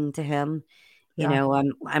irritating to him. yeah.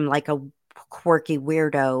 I'm like a quirky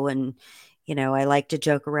weirdo and I like to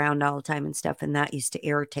joke around all the time and stuff, and that used to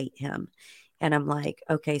irritate him. And I'm like,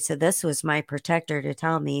 okay, so this was my protector to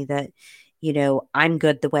tell me that, I'm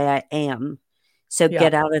good the way I am. So Yeah.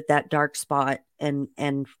 get out of that dark spot and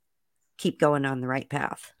keep going on the right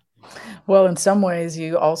path. Well, in some ways,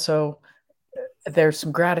 you also there's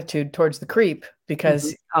some gratitude towards the creep Mhm.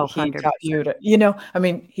 because Oh, he taught 100%. you to, I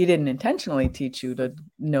mean, he didn't intentionally teach you to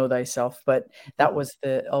know thyself, but Mhm. that was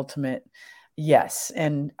the ultimate yes.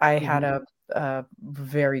 And I had Mhm. a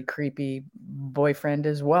very creepy boyfriend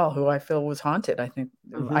as well, who I feel was haunted. I think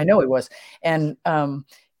I Mhm. know he was. And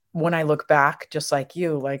when I look back, just like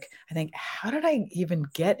you, like I think, how did I even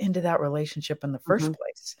get into that relationship in the first Mhm.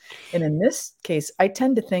 place? And in this case, I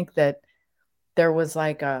tend to think that there was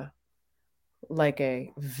like a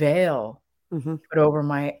veil Mhm. put over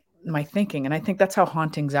my thinking, and I think that's how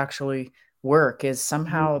hauntings actually work, is Mhm.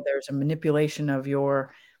 somehow there's a manipulation of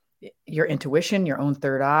your intuition, your own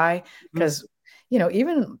third eye. Mhm. Because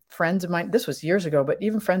even friends of mine, this was years ago, but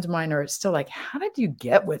even friends of mine are still like, "How did you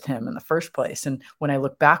get with him in the first place?" And when I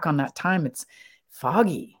look back on that time, it's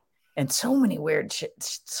foggy and so much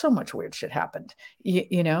weird shit happened.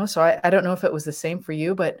 So I don't know if it was the same for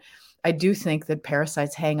you, but I do think that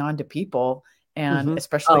parasites hang on to people, and Mhm.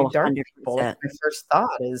 especially Oh, dark people. Like 100%. my first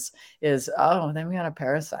thought is, "Oh, then we got a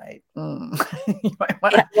parasite. Mm." You might Yeah,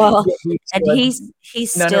 wanna well, get used and to a he's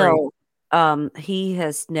nunnery. still, he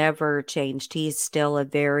has never changed. He's still a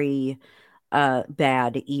very,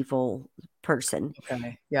 bad, evil person.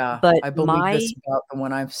 Okay, yeah, But I believe this about the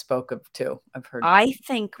one I've spoke of too. I've heard, you know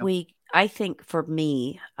I think for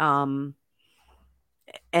me, and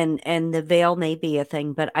the veil may be a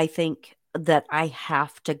thing, but I think that I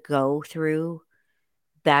have to go through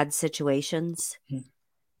bad situations Mhm,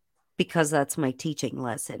 because that's my teaching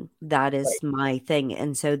lesson. That right. is my thing.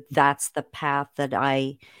 And so that's the path that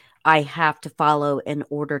I have to follow in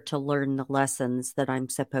order to learn the lessons that I'm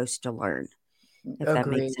supposed to learn, if that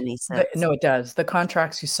makes Agreed. any sense. No, it does. The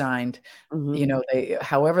contracts you signed, Mhm. they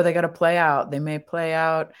however they gotta play out, they may play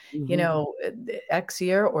out, Mhm. X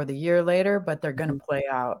year or the year later, but they're gonna Mhm. play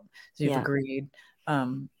out. So you've Yeah. agreed.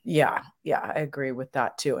 Yeah, yeah, I agree with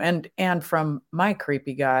that too. And from my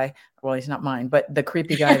creepy guy, well, he's not mine, but the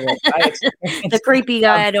creepy guy that I The experienced, creepy um,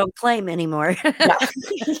 guy I don't claim anymore. yeah.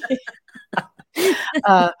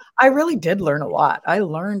 I really did learn a lot. I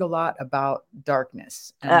learned a lot about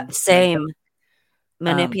darkness, and I Same.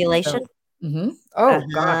 Manipulation? so oh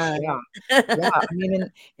gosh, Uh-huh. yeah. Yeah, I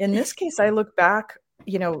mean, in this case, I look back,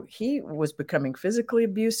 he was becoming physically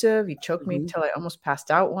abusive. He choked me Mhm. till I almost passed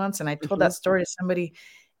out once, and I told Mhm. that story to somebody,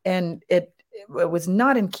 and it was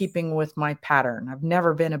not in keeping with my pattern. I've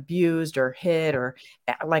never been abused or hit or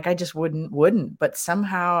like I just wouldn't, but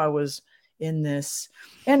somehow I was in this,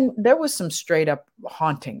 and there was some straight up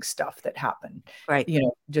haunting stuff that happened, Right.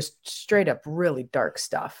 just straight up really dark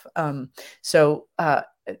stuff. So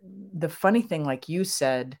the funny thing, like you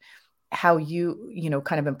said, how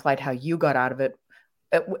kind of implied how you got out of it.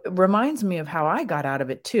 It reminds me of how I got out of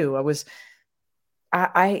it too.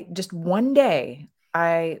 I just one day,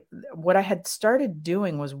 I what I had started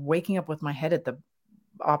doing was waking up with my head at the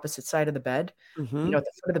opposite side of the bed, Mhm. at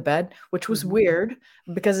the foot of the bed, which was Mhm. weird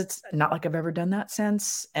because it's not like I've ever done that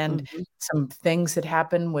since. And Mhm. some things had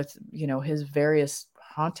happened with, his various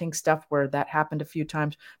haunting stuff where that happened a few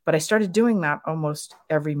times. But I started doing that almost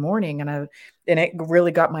every morning, and it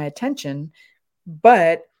really got my attention.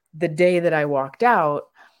 But the day that I walked out,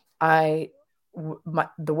 I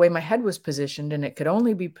the way my head was positioned, and it could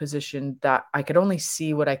only be positioned that I could only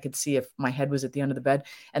see what I could see if my head was at the end of the bed,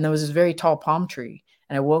 and there was this very tall palm tree,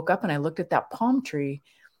 and I woke up and I looked at that palm tree,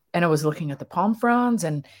 and I was looking at the palm fronds,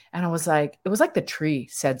 and I was like, it was like the tree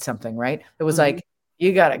said something, right? It was Mhm. like,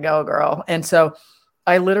 "You gotta go, girl." And so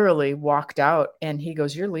I literally walked out, and he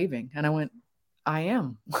goes, "You're leaving," and I went, "I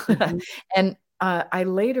am." Mhm. And I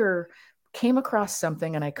later came across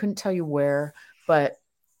something, and I couldn't tell you where, but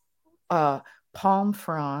uh, palm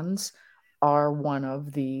fronds are one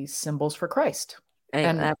of the symbols for Christ.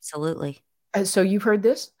 And Absolutely. so you've heard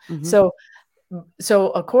this? Mhm. So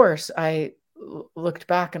of course I looked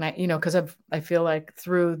back, and because I feel like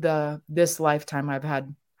through this lifetime I've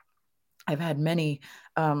had many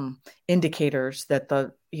indicators that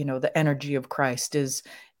the energy of Christ is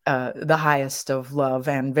the highest of love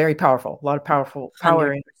and very powerful. A lot of powerful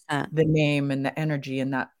power in 100%. the name and the energy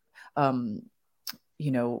and that um,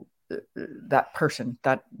 you know that person,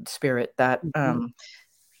 that spirit, that Mhm.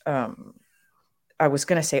 um, I was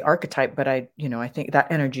going to say archetype, but I think that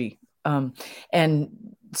energy, and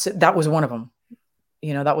so that was one of them.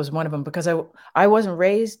 That was one of them because I wasn't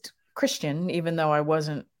raised Christian, even though I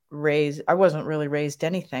wasn't raised, I wasn't really raised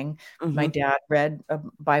anything. My Mhm. dad read a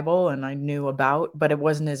Bible and I knew about, but it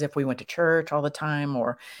wasn't as if we went to church all the time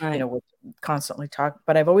or, Right. would constantly talk.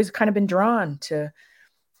 But I've always kind of been drawn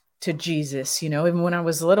to Jesus, even when I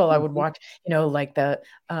was little, I would Mhm. watch, like the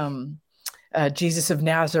Jesus of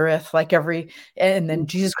Nazareth, like and then Mhm.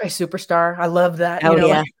 Jesus Christ Superstar. I love that, Oh, like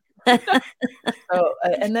yeah. so,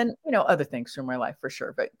 and then, other things through my life for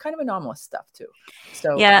sure, but kind of anomalous stuff too.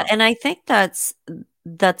 So, Yeah, and I think that's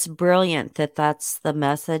brilliant that that's the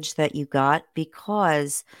message that you got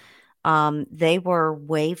because, they were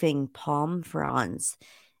waving palm fronds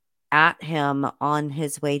at him on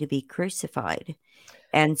his way to be crucified.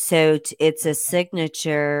 And so it's a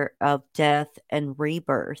signature of death and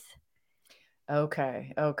rebirth.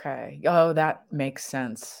 okay, okay. Oh, that makes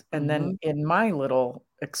sense. And then Mhm, in my little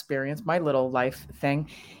experience, my little life thing,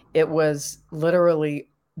 it was literally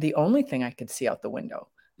the only thing I could see out the window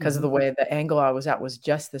because of mhm, the way the angle I was at was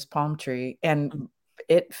just this palm tree. And mm,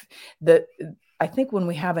 it, the, I think when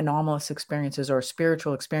we have anomalous experiences or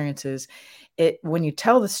spiritual experiences, when you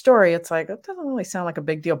tell the story, it's like, it doesn't really sound like a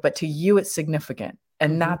big deal, but to you, it's significant.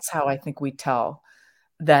 And mhm, that's how I think we tell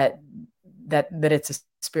that that it's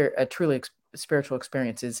a truly spiritual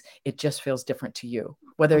experience. Is it just feels different to you,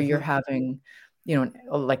 whether you're mhm, having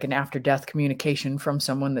like an after death communication from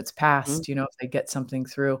someone that's mhm, passed, if they get something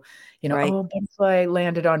through, right. oh, butterfly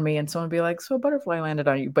landed on me, and someone be like, so a butterfly landed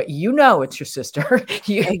on you, but it's your sister.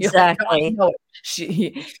 You're like, no, I Exactly. know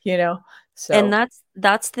it. And So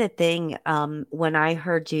that's the thing, when I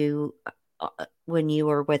heard you, when you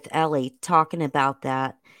were with Ellie talking about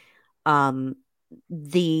that, um,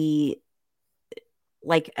 the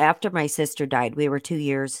like, after my sister died, we were 2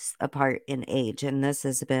 years apart in age, and this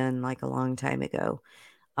has been, like, a long time ago.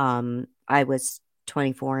 I was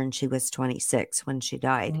 24 and she was 26 when she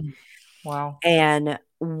died. mm, wow. And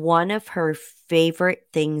one of her favorite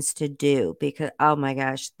things to do, because oh my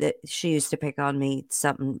gosh, that she used to pick on me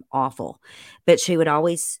something awful, but she would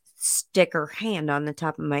always stick her hand on the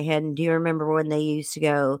top of my head. And do you remember when they used to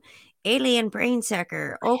go, alien brain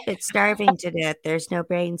sucker? Oh, it's starving to death. There's no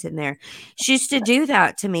brains in there. She used to do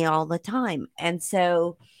that to me all the time. And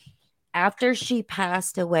so after she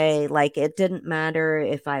passed away, like it didn't matter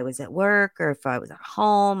if I was at work or if I was at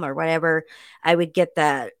home or whatever, I would get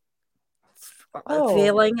that Oh,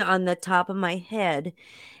 feeling on the top of my head.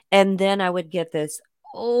 And then I would get this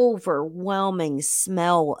overwhelming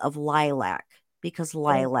smell of lilac because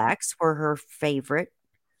oh, lilacs were her favorite,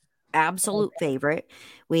 absolute okay. favorite.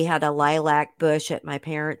 We had a lilac bush at my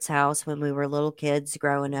parents' house when we were little kids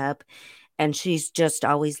growing up, and she's just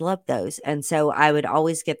always loved those. And so I would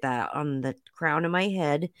always get that on the crown of my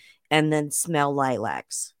head and then smell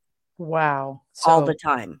lilacs Wow. all the So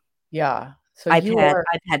time. yeah. So you are.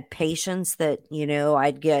 I've had patients that,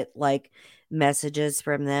 I'd get like messages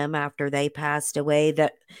from them after they passed away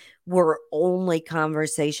that were only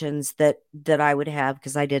conversations that I would have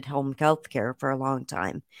because I did home health care for a long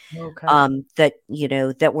time. Okay. That,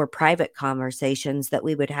 that were private conversations that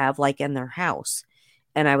we would have like in their house.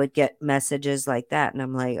 And I would get messages like that. And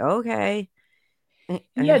I'm like, okay, I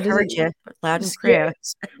Yeah, does it heard you loud and scare clear.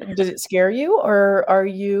 does it scare you, or are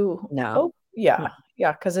you No. oh, yeah,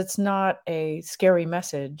 yeah, because it's not a scary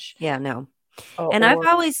message, Yeah, no. or And I've or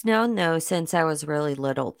always known though since I was really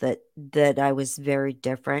little that I was very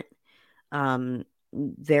different,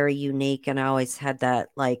 very unique, and I always had that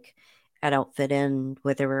like I don't fit in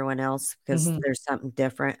with everyone else because Mhm. there's something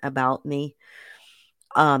different about me.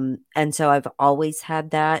 And so I've always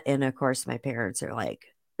had that, and of course my parents are like,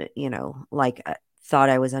 thought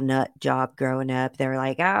I was a nut job growing up. They're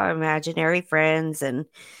like, "Oh, imaginary friends," and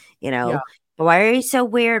you Yeah. know, "Why are you so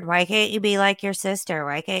weird? Why can't you be like your sister?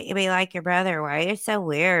 Why can't you be like your brother? Why are you so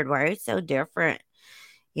weird? Why are you so different?"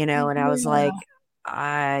 And I was Yeah. like,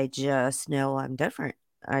 "I just know I'm different.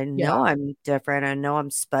 I Yeah. know I'm different. I know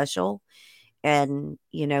I'm special." And,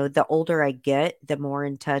 the older I get, the more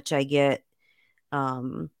in touch I get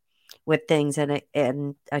um with things, and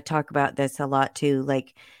I talk about this a lot too.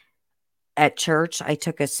 Like at church, I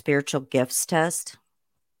took a spiritual gifts test.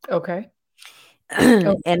 Okay. And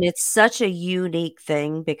Oh, it's such a unique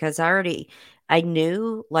thing because I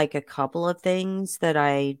knew like a couple of things that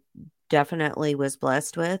I definitely was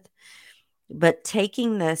blessed with. But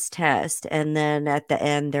taking this test, and then at the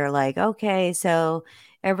end, they're like, okay, so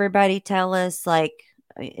everybody tell us, like,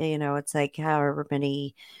 it's like however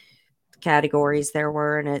many categories there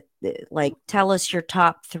were, and like, tell us your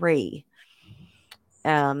top three,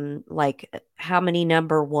 like, how many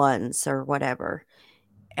number ones or whatever.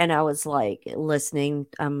 And I was like listening,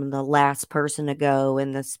 I'm the last person to go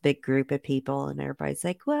in this big group of people, and everybody's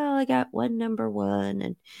like, well, I got one number one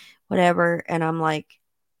and whatever. And I'm like,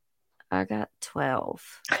 I got 12.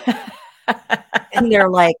 And they're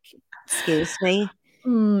like, "Excuse me?"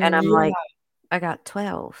 And I'm Yeah, like, "I got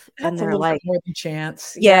 12." And that's a they're little bit like, more than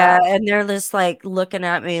chance. yeah, Yeah, and they're just, like, looking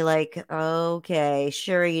at me like, "Okay,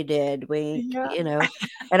 sure you did, wink," yeah. you know?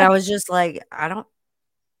 And I was just like, I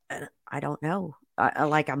don't know."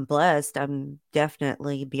 Like, I'm blessed, I'm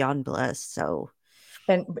definitely beyond blessed, so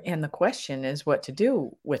And the question is what to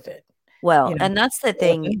do with it, well, you know, and that's the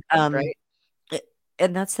with thing, infant, right? a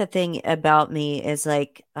and that's the thing about me is,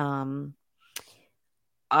 like,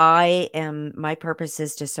 I am my purpose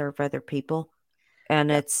is to serve other people.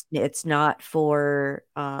 And Yeah. it's not for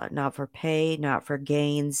pay, not for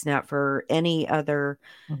gains, not for any other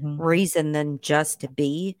Mhm. reason than just to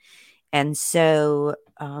be. And so,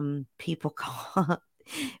 people call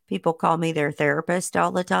people call me their therapist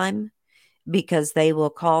all the time because they will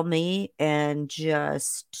call me and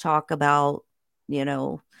just talk about, you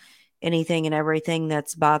know, anything and everything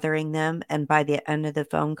that's bothering them, and by the end of the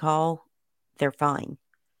phone call, they're fine.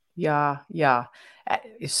 Yeah, yeah.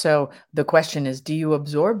 So the question is, do you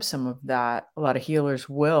absorb some of that? A lot of healers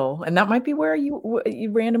will, and that might be where you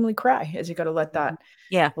randomly cry, as you got to Mhm.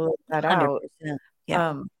 Yeah, let that out. 100%. Yeah.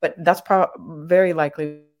 But that's very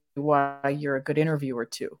likely why you're a good interviewer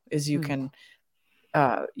too, is you Mm. can,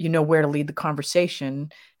 you know where to lead the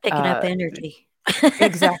conversation. Picking up Uh, energy.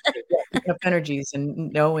 exactly, yeah, picking up energies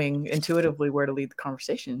and knowing intuitively where to lead the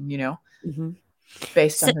conversation. Mhm.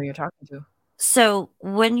 Based So on who you're talking to. so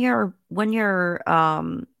when you're,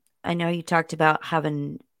 I know you talked about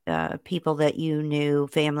having, people that you knew,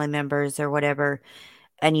 family members or whatever,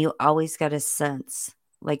 and you always got a sense,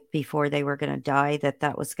 like, before they were gonna die that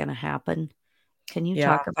that was gonna happen. Can you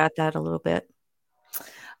Yeah. talk about that a little bit?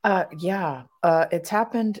 Yeah, it's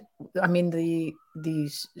happened. I mean,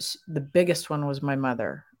 the biggest one was my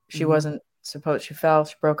mother. She Mhm, wasn't supposed. She fell.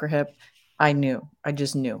 She broke her hip. I knew. I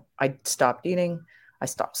just knew. I stopped eating. I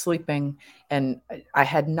stopped sleeping, and I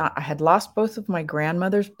had not. I had lost both of my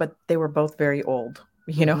grandmothers, but they were both very old.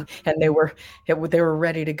 mhm, And they were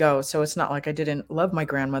ready to go. So it's not like I didn't love my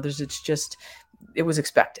grandmothers. It's just it was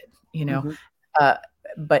expected. mhm, Uh,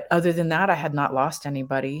 but other than that, I had not lost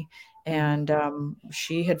anybody. mhm, And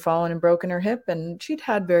she had fallen and broken her hip, and she'd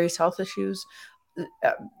had various health issues.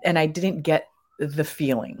 Uh, and I didn't get the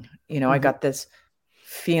feeling. I mhm, got this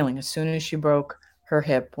feeling as soon as she broke her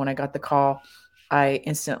hip. When I got the call, I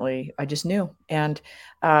just knew. And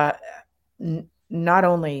uh, not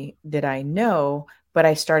only did I know, but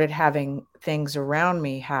I started having things around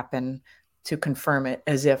me happen to confirm it,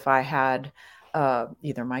 as if I had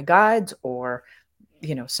either my guides or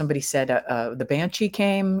somebody said the banshee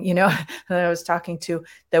came, that I was talking to.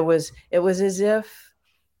 It was as if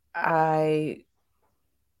I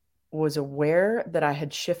was aware that I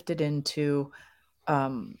had shifted into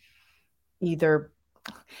um, either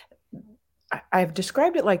I've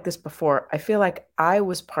described it like this before. I feel like I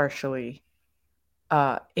was partially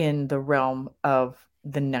in the realm of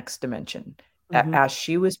the next dimension. mhm, As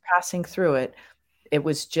she was passing through it, it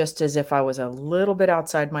was just as if I was a little bit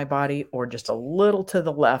outside my body or just a little to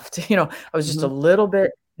the left. I was just a mhm, little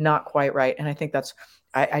bit not quite right. And I think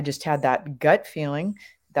I just had that gut feeling.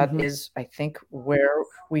 That mhm, is, I think, where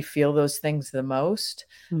we feel those things the most.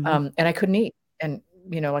 mhm, And I couldn't eat. And,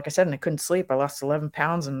 like I said, and I couldn't sleep. I lost 11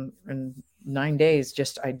 pounds in 9 days.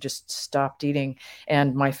 I just stopped eating.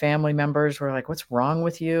 And my family members were like, "What's wrong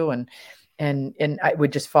with you?" And I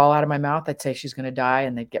would just fall out of my mouth. I'd say she's going to die,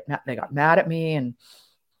 and they got mad at me. And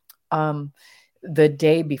um, the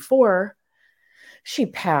day before she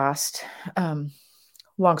passed, um,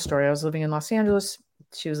 long story. I was living in Los Angeles.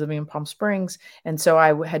 She was living in Palm Springs, and so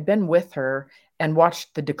had been with her and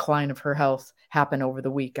watched the decline of her health happen over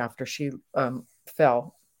the week after she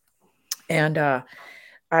fell. And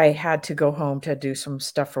I had to go home to do some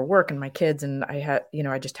stuff for work and my kids, and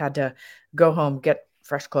I just had to go home, get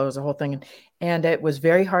fresh clothes, the whole thing, and it was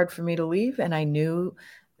very hard for me to leave. And I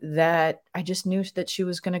just knew that she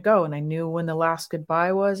was going to go, and I knew when the last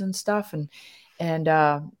goodbye was and stuff, and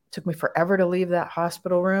took me forever to leave that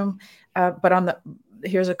hospital room. But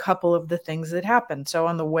here's a couple of the things that happened. So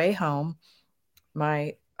on the way home,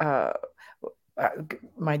 my uh, uh,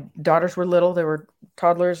 my daughters were little. There were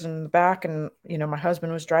toddlers in the back, and my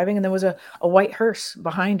husband was driving, and there was a white hearse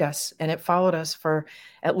behind us, and it followed us for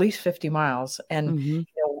at least 50 miles. And mhm.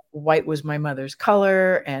 white was my mother's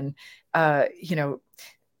color. And uh you know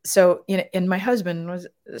so and my husband was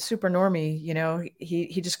super normie.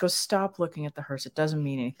 He just goes, "Stop looking at the hearse, it doesn't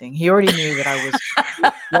mean anything." He already knew that I was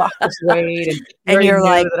lost this weight, and he And already you're knew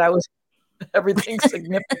like, that I was everything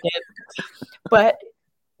significant. But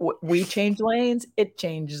we change lanes, it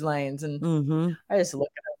changes lanes. And "Mhm, I just look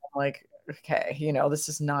at him, I'm like, okay, this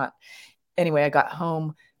is not. Anyway, I got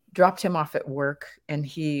home, dropped him off at work, and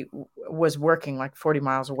he was working like 40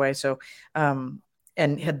 miles away. So,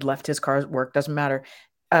 and had left his car at work, doesn't matter.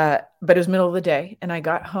 But it was middle of the day, and I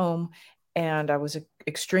got home and I was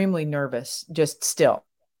extremely nervous, just still.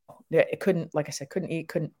 It couldn't, like I said, couldn't eat,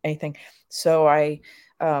 couldn't anything. So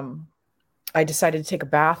um, I decided to take a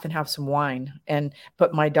bath and have some wine.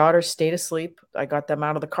 But my daughters stayed asleep. I got them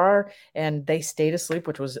out of the car and they stayed asleep,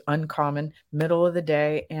 which was uncommon, middle of the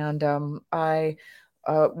day. And I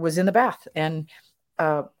was in the bath and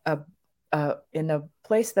uh, uh, in a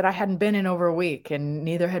place that I hadn't been in over a week, and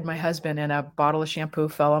neither had my husband. And a bottle of shampoo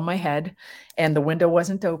fell on my head, and the window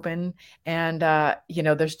wasn't open. And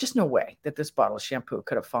there's just no way that this bottle of shampoo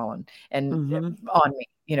could have fallen and Mm-hmm. on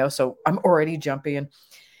me. So I'm already jumpy. And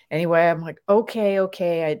anyway, I'm like, okay.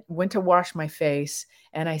 I went to wash my face,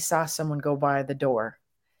 and I saw someone go by the door.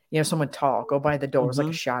 Someone tall go by the door. It was like a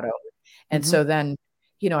Mm-hmm. shadow. And Mm-hmm. so then,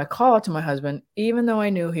 I call out to my husband, even though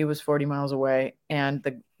I knew he was 40 miles away, and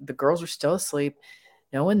the girls were still asleep,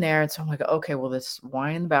 no one there. And so I'm like, okay, well, this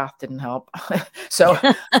wine in the bath didn't help. So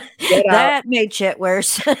get out. That made shit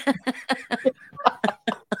worse.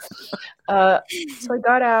 So I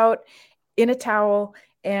got out in a towel,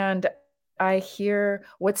 and I hear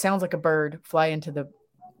what sounds like a bird fly into the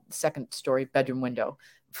second story bedroom window,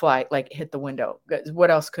 like hit the window.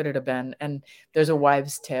 What else could it have been? And there's a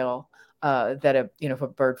wives' tale that if a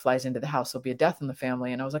bird flies into the house, there'll be a death in the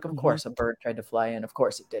family. And I was like, of Mm-hmm. course, a bird tried to fly in. Of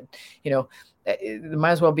course it did. It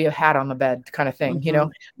might as well be a hat on the bed kind of thing.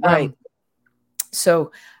 Mm-hmm. Right.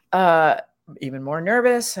 So uh, even more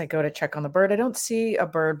nervous. I go to check on the bird. I don't see a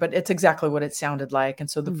bird, but it's exactly what it sounded like. And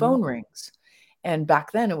so the Mm-hmm. phone rings. And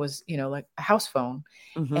back then it was, like a house phone.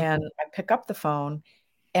 Mm-hmm. And I pick up the phone,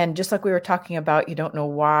 and just like we were talking about, you don't know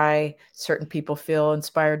why certain people feel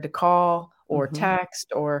inspired to call or Mm-hmm.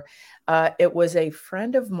 text, or it was a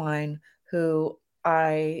friend of mine who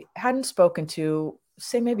I hadn't spoken to,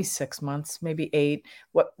 say maybe 6 months, maybe eight,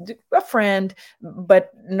 a friend,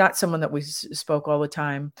 but not someone that we spoke all the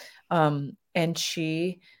time. And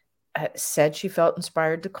she said she felt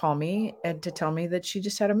inspired to call me and to tell me that she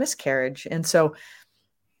just had a miscarriage. And so,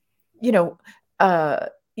 you know, uh,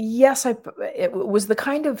 yes, it was the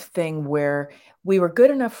kind of thing where we were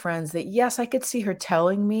good enough friends that yes, I could see her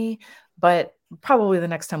telling me, but probably the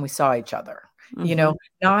next time we saw each other, Mm-hmm.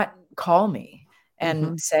 not call me and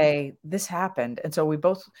Mm-hmm. say this happened. And so we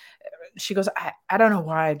both, she goes, I don't know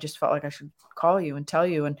why, I just felt like I should call you and tell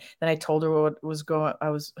you. And then I told her what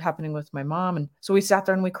was happening with my mom. And so we sat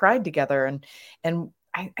there and we cried together. And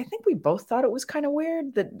I think we both thought it was kind of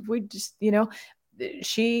weird that we just,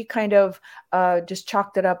 she kind of just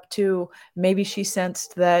chalked it up to maybe she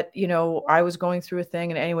sensed that, I was going through a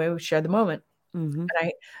thing. And anyway, we shared the moment. Mm-hmm.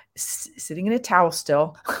 And sitting in a towel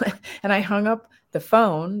still, and I hung up the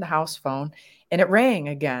phone, the house phone, and it rang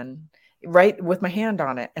again, right with my hand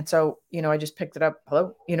on it. And so, I just picked it up.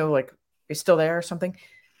 Hello, like, you're still there or something.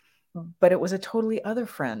 But it was a totally other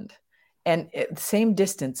friend, and same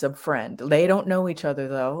distance of friend. They don't know each other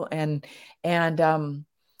though. And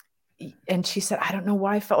she said, I don't know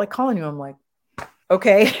why I felt like calling you. I'm like,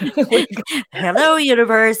 okay. Hello,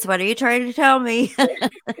 universe. What are you trying to tell me?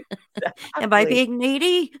 Am I Exactly. being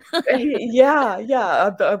needy? Yeah.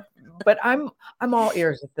 But I'm all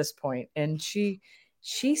ears at this point. And she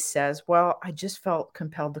says, well, I just felt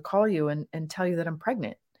compelled to call you and tell you that I'm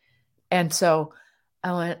pregnant. And so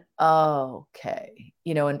I went, oh, okay.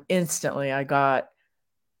 And instantly I got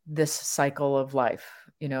this cycle of life,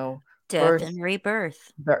 Death birth. and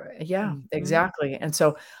rebirth. Yeah, Mm-hmm. exactly. And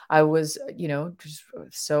so I was, just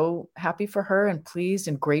so happy for her and pleased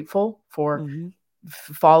and grateful for Mm-hmm.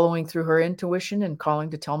 following through her intuition and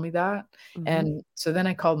calling to tell me that. Mm-hmm. And so then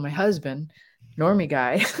I called my husband, normie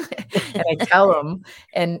guy, and I tell him,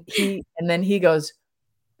 and then he goes,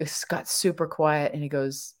 it got super quiet, and he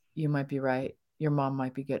goes, you might be right. Your mom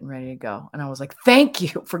might be getting ready to go. And I was like, thank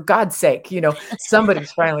you, for God's sake,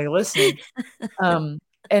 somebody's finally listening. Um,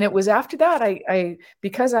 and it was after that,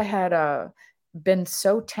 because I had been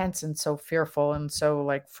so tense and so fearful and so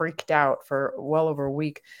like freaked out for well over a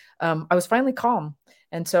week, I was finally calm.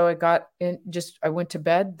 And so I went to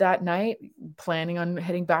bed that night, planning on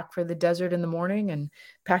heading back for the desert in the morning and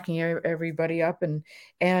packing everybody up. And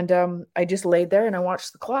I just laid there and I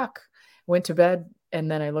watched the clock, went to bed. And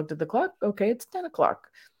then I looked at the clock. Okay, it's 10 o'clock.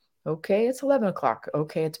 Okay, it's 11 o'clock.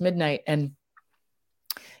 Okay, it's midnight. And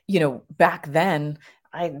back then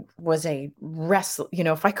I was a restless,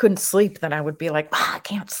 if I couldn't sleep, then I would be like, I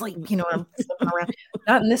can't sleep, I'm flipping around.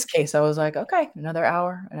 Not in this case. I was like, okay, another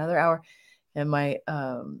hour. And my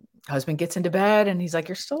husband gets into bed and he's like,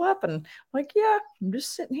 "You're still up?" And I'm like, "Yeah, I'm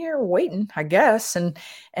just sitting here waiting, I guess." And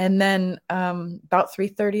then about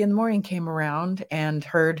 3:30 in the morning came around and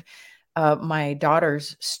heard my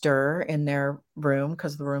daughters stir in their room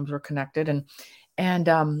because the rooms were connected, and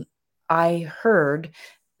I heard.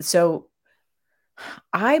 So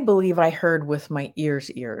I believe I heard with my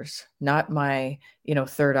ears, not my,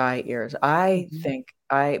 third eye ears. Mhm.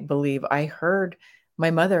 I believe I heard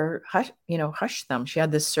my mother hush them. She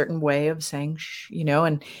had this certain way of saying shh,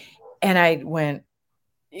 and I went,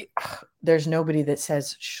 "Ugh, there's nobody that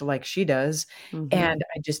says shh like she does." Mhm. And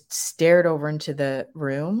I just stared over into the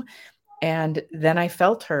room, and then I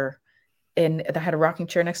felt her, and I had a rocking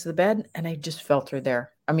chair next to the bed, and I just felt her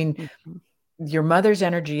there. I mean, Mhm. your mother's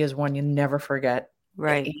energy is one you never forget.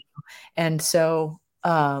 Right. And so,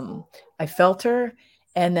 I felt her,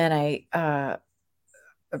 and then I,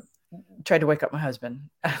 tried to wake up my husband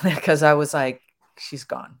because I was like, "She's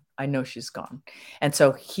gone. I know she's gone." And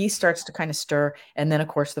so he starts to kind of stir, and then, of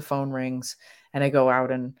course, the phone rings, and I go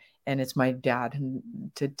out, and it's my dad,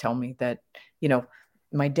 and to tell me that, you know,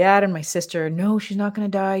 my dad and my sister, "No, she's not gonna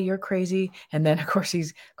die. You're crazy." And then, of course, he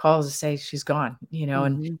calls to say she's gone,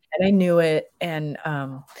 Mhm. and I knew it, and,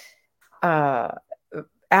 uh,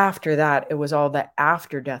 after that, it was all the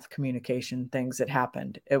after death communication things that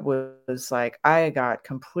happened. It was like I got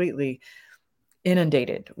completely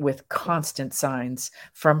inundated with constant signs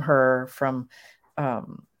from her, from, a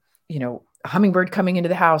hummingbird coming into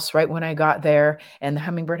the house right when I got there, and the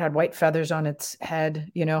hummingbird had white feathers on its head.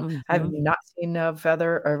 I've Mhm. not seen a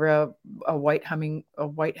feather or a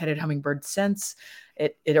white-headed hummingbird since.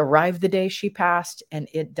 It arrived the day she passed, and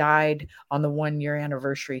it died on the 1-year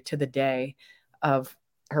anniversary to the day of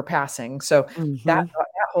her passing. So that Mhm.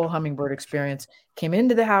 that whole hummingbird experience came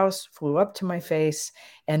into the house, flew up to my face,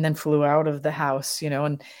 and then flew out of the house,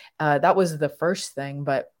 and that was the first thing.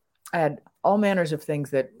 But I had all manners of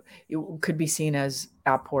things that could be seen as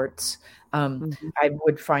apports. Mhm. I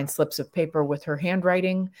would find slips of paper with her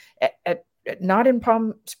handwriting not in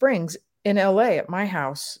Palm Springs, in LA at my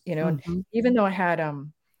house, and Mhm. even though I had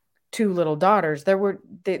two little daughters,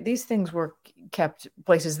 these things were kept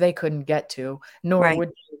places they couldn't get to, nor Right.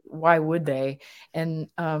 would why would they? And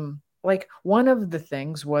like one of the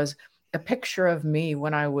things was a picture of me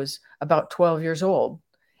when I was about 12 years old,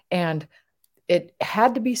 and it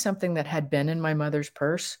had to be something that had been in my mother's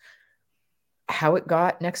purse. How it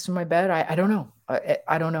got next to my bed, I don't know.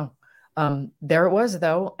 I don't know. There it was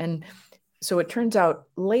though, and so it turns out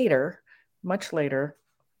later, much later,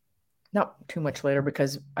 not too much later,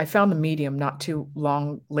 because I found the medium not too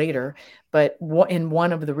long later, but in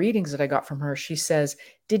one of the readings that I got from her, she says,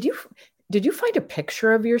 "Did you find a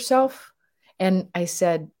picture of yourself?" And I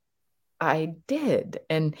said, "I did."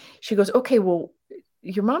 And she goes, "Okay, well,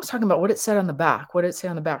 your mom's talking about what it said on the back. What did it say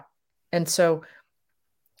on the back?" And so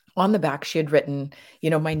on the back, she had written,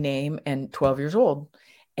 my name and 12 years old.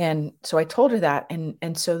 And so I told her that,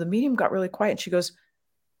 and so the medium got really quiet. And she goes,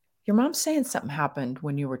 "Your mom's saying something happened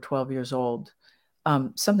when you were 12 years old,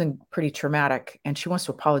 something pretty traumatic, and she wants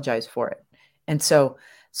to apologize for it." And so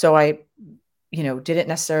I, didn't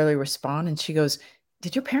necessarily respond. And she goes,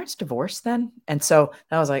 "Did your parents divorce then?" And so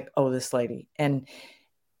I was like, "Oh, this lady." And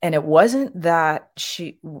it wasn't that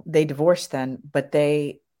they divorced then, but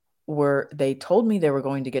they told me they were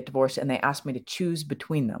going to get divorced, and they asked me to choose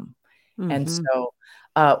between them. And Mhm. so,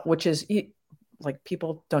 which is like,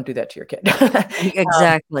 people don't do that to your kid.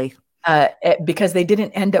 Exactly. Because they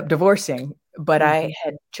didn't end up divorcing, but I Mhm.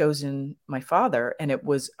 had chosen my father, and it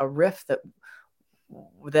was a rift that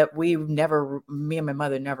me and my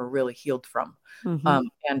mother never really healed from. Mhm.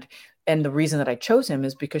 And the reason that I chose him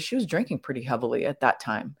is because she was drinking pretty heavily at that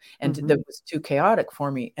time, and that Mhm. was too chaotic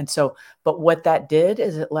for me. And so, but what that did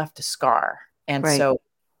is it left a scar. And Right. so,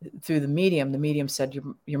 through the medium said,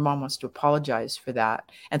 your mom wants to apologize for that.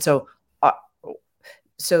 And so, uh,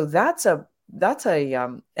 that's a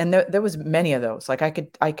and there was many of those. Like, I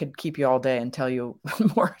could keep you all day and tell you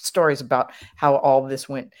more stories about how all this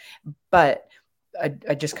went, but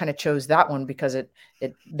I just kind of chose that one because it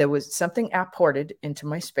there was something apported into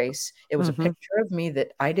my space. It was a Mhm. picture of me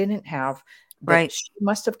that I didn't have, that Right. she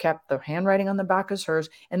must have kept. The handwriting on the back is hers,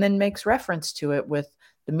 and then makes reference to it with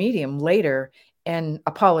the medium later and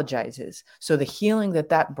apologizes. So the healing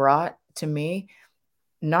that brought to me,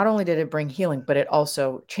 not only did it bring healing, but it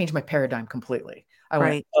also changed my paradigm completely. I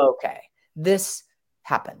went, Right. okay, this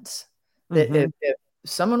happens. That if, Mhm. if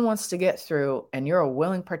someone wants to get through and you're a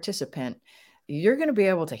willing participant, you're going to be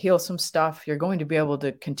able to heal some stuff. You're going to be able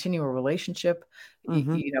to continue a relationship.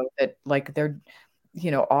 Mhm. That, like, they're,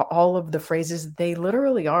 all of the phrases, they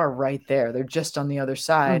literally are right there. They're just on the other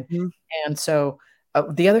side. Mhm. And so,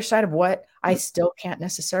 the other side of what I Mm, still can't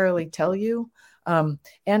necessarily tell you. Um,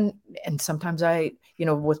 and sometimes I,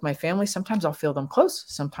 with my family, sometimes I'll feel them close,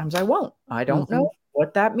 sometimes I won't. I don't mhm, know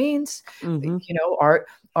what that means. mhm,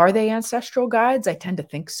 Are they ancestral guides? I tend to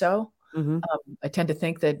think so. mhm, I tend to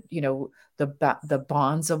think that the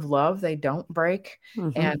bonds of love, they don't break,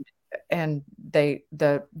 mhm. and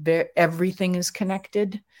everything is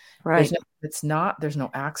connected. Right. There's no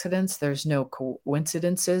accidents, there's no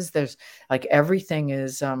coincidences. There's like everything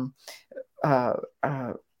is uh,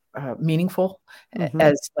 uh, meaningful. Mhm,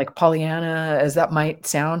 As like Pollyanna as that might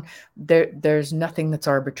sound, there's nothing that's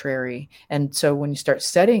arbitrary. And so when you start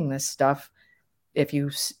studying this stuff, if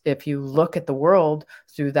you look at the world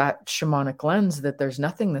through that shamanic lens, that there's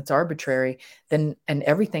nothing that's arbitrary, then and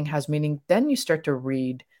everything has meaning, then you start to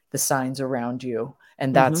read the signs around you.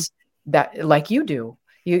 And mhm, that like you do.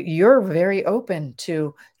 You're very open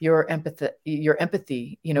to your empathy,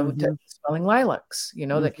 to mhm, smelling lilacs.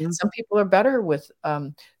 That mhm, some people are better with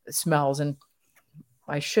smells. And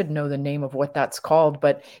I should know the name of what that's called,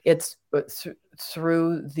 but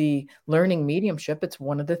through the learning mediumship, it's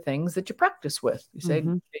one of the things that you practice with. You say,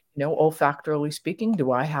 mhm, olfactorily speaking,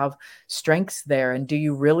 do I have strengths there? And do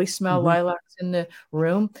you really smell mhm, lilacs in the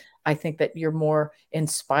room? I think that you're more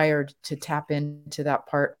inspired to tap into that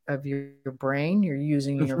part of your brain. mhm, You're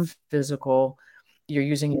using your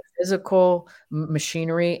physical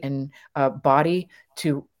machinery and body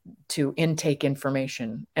to intake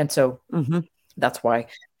information. And so mhm, that's why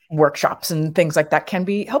workshops and things like that can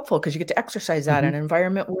be helpful, because you get to exercise that in mhm. an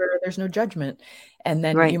environment where there's no judgment. And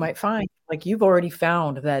then Right. you might find, like you've already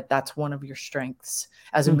found, that that's one of your strengths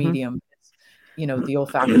as a Mhm. medium, the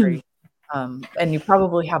olfactory. And you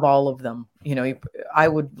probably have all of them. I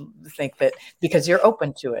would think that because you're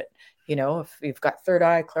open to it, if you've got third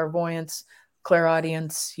eye, clairvoyance,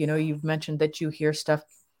 clairaudience, you've mentioned that you hear stuff.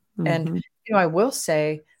 And Mhm. I will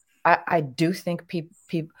say, I do think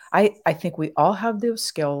I think we all have those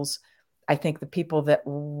skills. I think the people that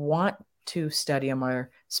want to study them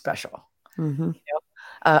are special, Mhm.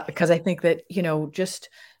 because I think that just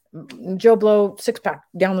Joe Blow six pack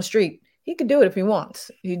down the street, he could do it if he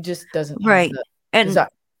wants. He just doesn't have Right. the And desire.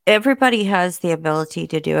 everybody has the ability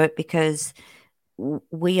to do it because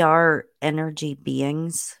we are energy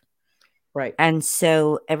beings. Right. And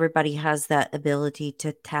so everybody has that ability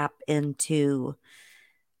to tap into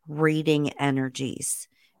reading energies,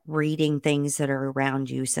 reading things that are around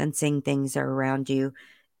you, sensing things that are around you.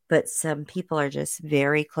 But some people are just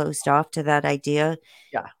very closed off to that idea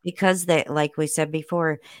Yeah. because they, like we said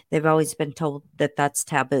before, they've always been told that that's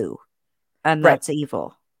taboo and Right. that's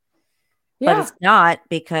evil. But Yeah. it's not,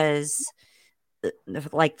 because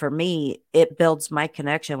like for me, it builds my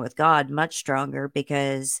connection with God much stronger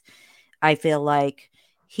because I feel like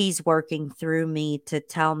he's working through me to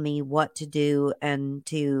tell me what to do and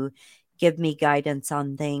to give me guidance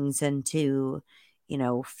on things and to,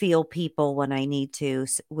 feel people when I need to,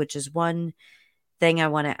 which is one thing I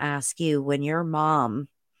want to ask you. When your mom,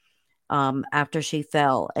 after she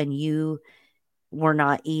fell and you were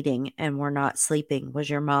not eating and were not sleeping, was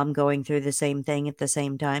your mom going through the same thing at the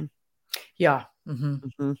same time? Yeah.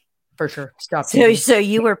 Mhm. For sure. Stopped So eating. so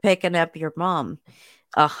you were picking up your mom.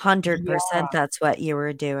 Yeah. 100% that's what you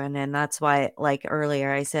were doing, and that's why, like,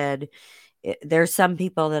 earlier I said, there's some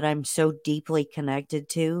people that I'm so deeply connected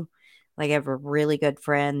to. Like, I have a really good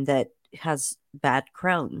friend that has bad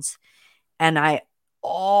Crohn's, and I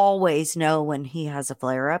always know when he has a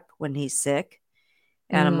flare-up, when he's sick,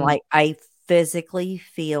 and I'm Mm. like, I physically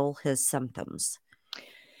feel his symptoms,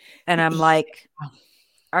 and I'm Yeah. like,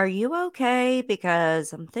 "Are you okay?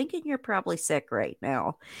 Because I'm thinking you're probably sick right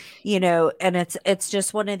now." And it's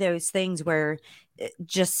just one of those things where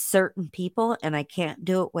just certain people, and I can't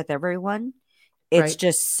do it with everyone. It's Right.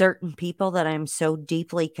 just certain people that I'm so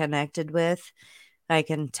deeply connected with. I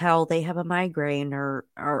can tell they have a migraine or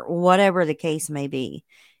whatever the case may be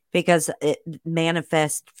because it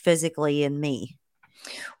manifests physically in me.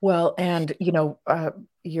 Well, and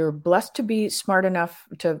you're blessed to be smart enough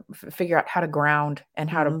to figure out how to ground and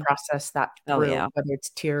how to Mhm. process that Oh through, yeah. whether it's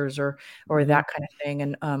tears or Mhm. that kind of thing.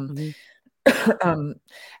 And Mhm. um,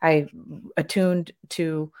 I attuned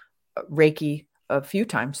to Reiki a few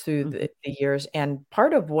times through Mhm. the years, and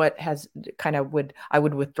part of what has kind of I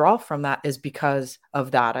would withdraw from that is because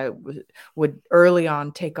of that. Would early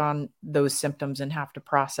on take on those symptoms and have to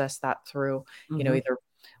process that through, Mhm. either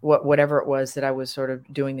whatever it was that I was sort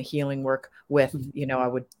of doing the healing work with, Mhm. I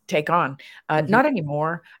would take on. Mhm. Not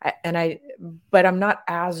anymore, but I'm not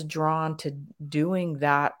as drawn to doing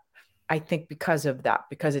that. I think because of that,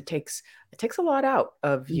 because it takes a lot out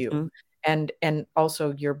of you. Mhm. And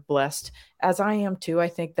also you're blessed, as I am too. I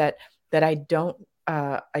think that I don't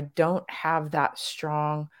I don't have that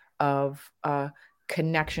strong of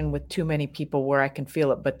connection with too many people where I can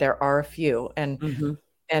feel it, but there are a few, Mhm.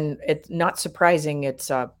 and it's not surprising. It's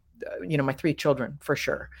my three children for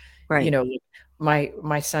sure. You Right. know,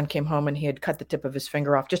 my son came home and he had cut the tip of his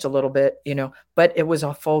finger off just a little bit, but it was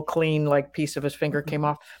a full clean like piece of his finger Mhm. came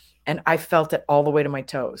off, and I felt it all the way to my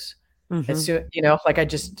toes. As Mhm. soon, like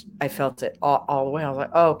I felt it all the way. I was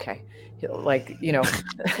like, oh, okay, like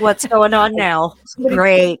What's going on now? somebody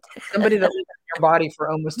Great. somebody that lived in your body for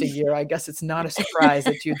almost a year. I guess it's not a surprise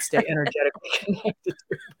that you'd stay energetically connected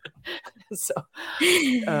to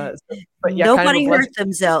it. But yeah, kind of a Nobody hurt blessing.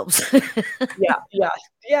 themselves. Yeah, yeah,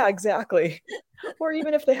 yeah, exactly. Or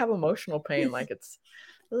even if they have emotional pain, like it's,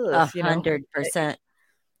 ugh, 100%.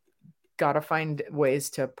 got to find ways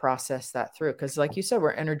to process that through. Because, like you said,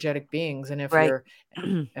 we're energetic beings, and if Right. you're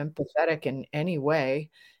empathetic in any way,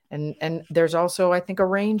 and there's also, I think, a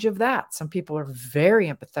range of that. Some people are very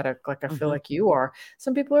empathetic, like I feel Mhm. like you are.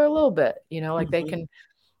 Some people are a little bit, like Mhm.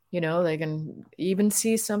 they can even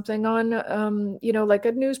see something on, like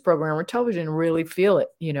a news program or television, and really feel it.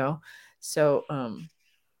 So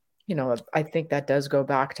I think that does go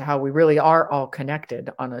back to how we really are all connected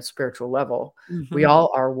on a spiritual level. We Mhm.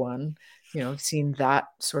 all are one. I've seen that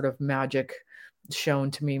sort of magic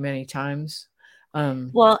shown to me many times.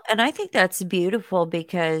 Um, Well, and I think that's beautiful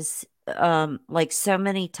because, like so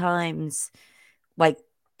many times, like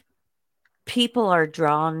people are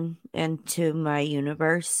drawn into my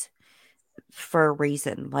universe for a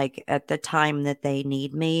reason, like at the time that they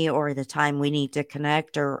need me or the time we need to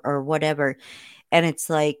connect or whatever. And it's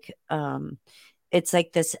like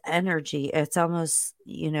this energy. It's almost,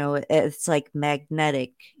 it's like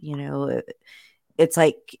magnetic, it's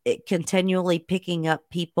like continually picking up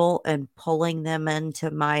people and pulling them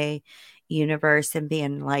into my universe and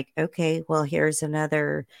being like, okay, well, here's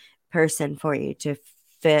another person for you to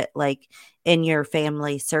fit like in your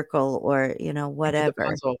family circle or, into the whatever.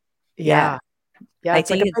 puzzle. Yeah. Yeah. Yeah. I It's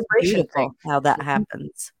like think a it's vibration thing. beautiful how that Mhm.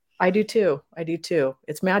 happens. I do too. I do too.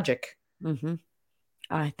 It's magic. Hmm.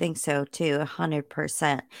 I think so too,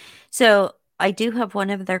 100%. So I do have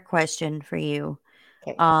one other question for you.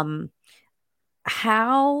 Okay. Um,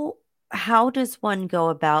 how how does one go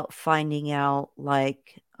about finding out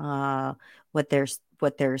like what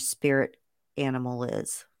their spirit animal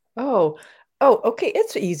is? Oh, okay.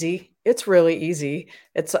 It's easy. It's really easy.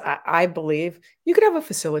 I believe you could have a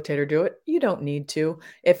facilitator do it. You don't need to.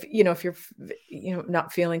 If you're,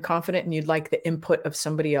 not feeling confident and you'd like the input of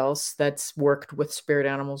somebody else that's worked with spirit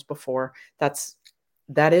animals before,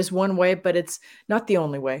 that is one way, but it's not the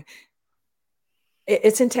only way.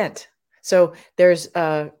 It's intent. So there's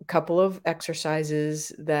a couple of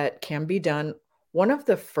exercises that can be done. One of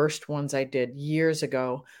the first ones I did years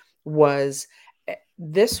ago was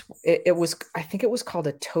it was, I think it was called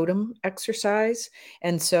a totem exercise.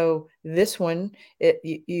 And so this one,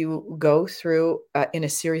 you go through in a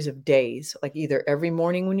series of days, like either every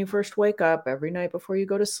morning when you first wake up, every night before you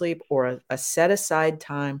go to sleep, or a set aside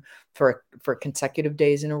time for consecutive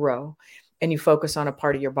days in a row, and you focus on a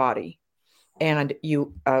part of your body, and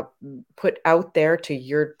you put out there to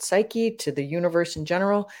your psyche, to the universe in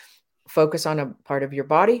general, focus on a part of your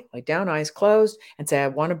body, lay down, eyes closed, and say, I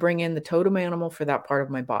want to bring in the totem animal for that part of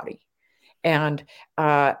my body. And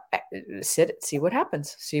sit, see what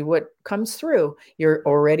happens, see what comes through. You're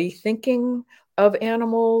already thinking of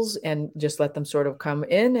animals, and just let them sort of come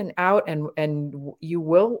in and out, and you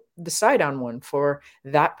will decide on one for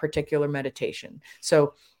that particular meditation.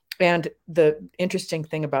 So, and the interesting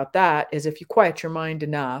thing about that is, if you quiet your mind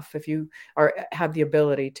enough, if you have the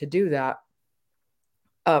ability to do that,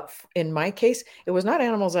 in my case, it was not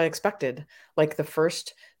animals I expected. Like the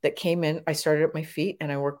first that came in, I started at my feet and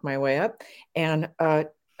I worked my way up, and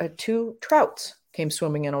two trouts came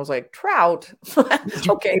swimming in. I was like, trout?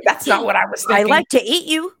 Okay, that's not what I was I thinking. like to eat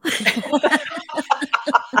you.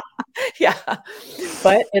 Yeah,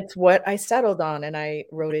 but it's what I settled on, and I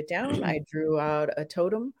wrote it down. I drew out a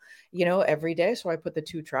totem, every day. So I put the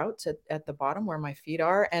two trouts at the bottom where my feet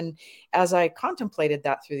are. And as I contemplated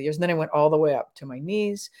that through the years, and then I went all the way up to my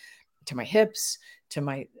knees, to my hips, to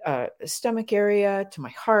my stomach area, to my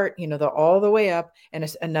heart, all the way up. And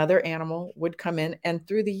another animal would come in. And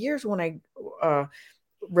through the years, when I uh,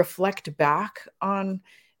 reflect back on,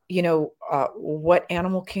 what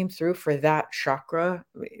animal came through for that chakra,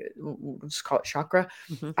 let's call it chakra,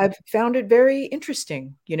 Mhm. I've found it very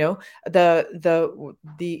interesting. The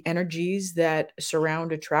energies that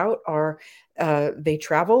surround a trout are, they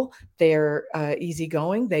travel, they're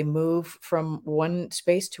easygoing, they move from one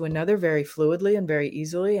space to another very fluidly and very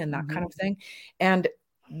easily, and that kind Mhm. of thing. And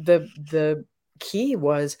the key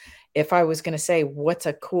was, if I was going to say what's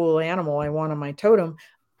a cool animal I want on my totem,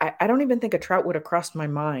 I don't even think a trout would have crossed my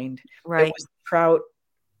mind. It Right. was trout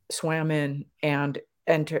swam in and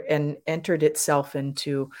entered itself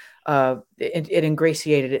into it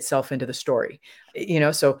ingratiated itself into the story,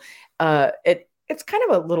 so it's kind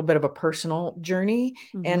of a little bit of a personal journey.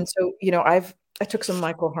 Mhm. And so I took some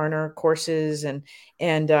Michael Harner courses, and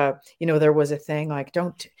there was a thing like,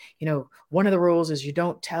 don't, one of the rules is you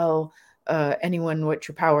don't tell anyone what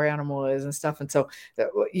your power animal is and stuff. And so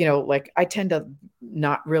like, I tend to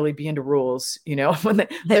not really be into rules, when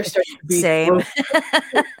there starts to be Same. rules.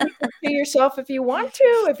 Keep them to yourself if you want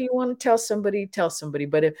to. If you want to tell somebody, tell somebody.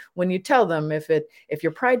 But when you tell them, if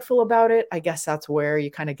you're prideful about it, I guess that's where you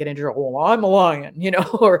kind of get into, well, I'm a lion,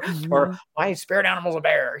 or Mhm. my spirit animal's a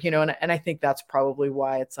bear, and I think that's probably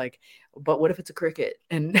why it's like, but what if it's a cricket?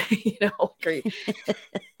 And great,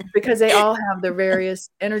 because they all have their various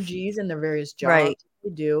energies and their various Right. jobs they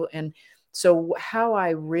do. And so how I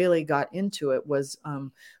really got into it was,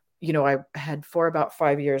 I had, for about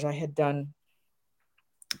 5 years, I had done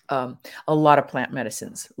a lot of plant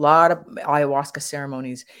medicines, a lot of ayahuasca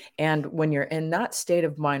ceremonies. And when you're in that state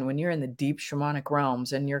of mind, when you're in the deep shamanic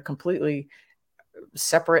realms and you're completely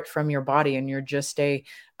separate from your body, and you're just a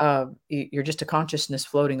consciousness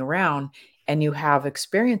floating around, and you have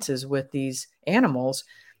experiences with these animals,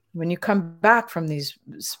 when you come back from these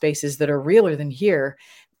spaces that are realer than here,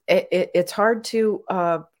 it's hard to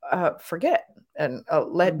forget and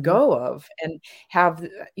let Mhm. go of, and have,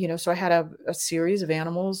 so I had a series of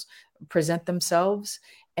animals present themselves.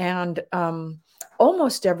 And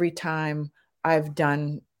almost every time I've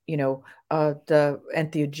done, the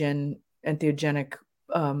entheogenic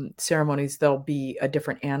ceremonies, there'll be a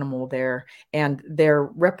different animal there, and they're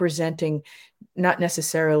representing not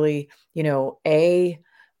necessarily, a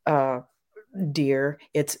uh, deer,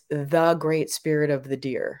 it's the great spirit of the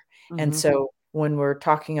deer. And Mhm. so when we're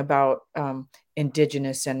talking about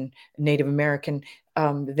indigenous and Native American,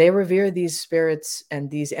 they revere these spirits and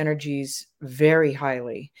these energies very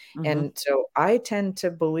highly. Mhm. And so I tend to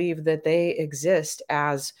believe that they exist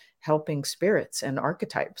as helping spirits and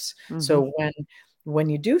archetypes. Mhm. So when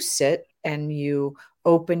you do sit and you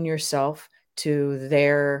open yourself to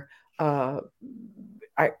their uh,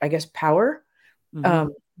 I guess power, Mhm.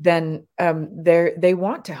 um, then they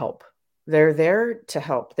want to help. They're there to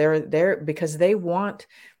help. They're there because they want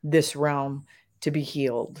this realm to be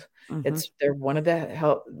healed. Mhm. They're one of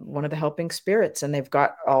the helping spirits, and they've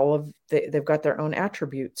got their own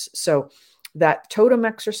attributes. So that totem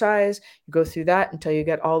exercise, you go through that until you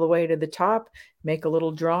get all the way to the top, make a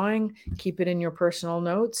little drawing, keep it in your personal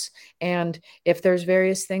notes. And if there's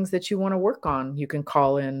various things that you want to work on, you can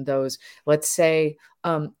call in those. Let's say,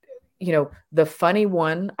 the funny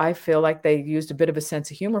one, I feel like they used a bit of a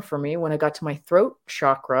sense of humor for me when I got to my throat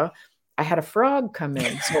chakra. I had a frog come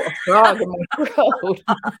in, so a frog in my throat.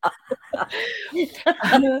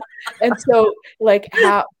 And so, like,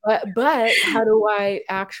 but how do I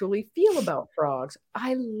actually feel about frogs?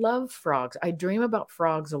 I love frogs. I dream about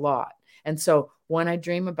frogs a lot. And so when I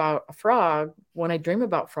dream about a frog, when I dream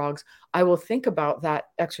about frogs, I will think about that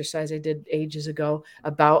exercise I did ages ago,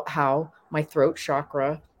 about how my throat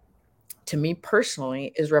chakra, to me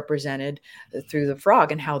personally, is represented through the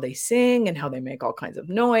frog, and how they sing and how they make all kinds of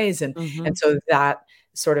noise. And Mhm. so that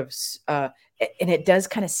sort of and it does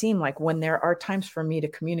kind of seem like when there are times for me to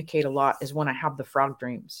communicate a lot is when I have the frog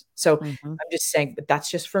dreams. So Mhm. I'm just saying, but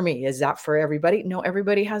that's just for me. Is that for everybody? No,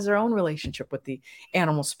 everybody has their own relationship with the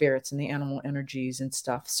animal spirits and the animal energies and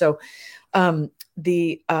stuff. So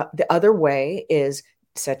the other way is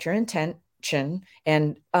set your intention,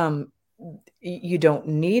 and you don't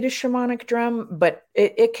need a shamanic drum, but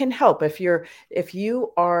it can help if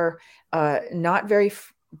you are not very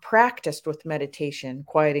practiced with meditation,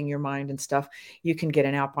 quieting your mind and stuff. You can get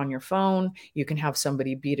an app on your phone. You can have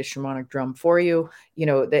somebody beat a shamanic drum for you.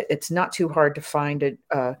 That it's not too hard to find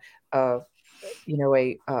a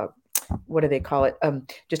what do they call it?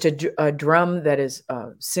 Just a drum that is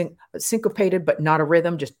syncopated, but not a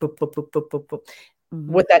rhythm, just boop, boop, boop, boop, boop, boop. Mhm.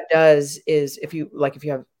 What that does is, if you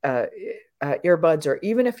have earbuds, or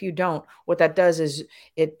even if you don't, what that does is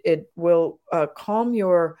it will calm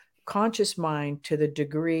your conscious mind to the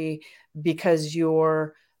degree, because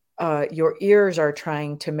your ears are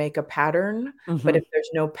trying to make a pattern. But Mhm. if there's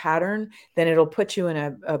no pattern, then it'll put you in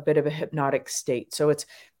a bit of a hypnotic state. So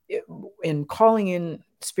in calling in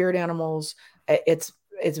spirit animals, it's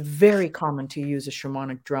very common to use a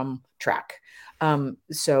shamanic drum track.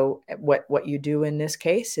 So what you do in this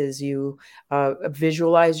case is you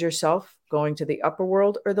visualize yourself going to the upper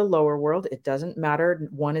world or the lower world. It doesn't matter.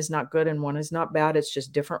 One is not good and one is not bad. It's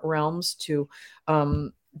just different realms to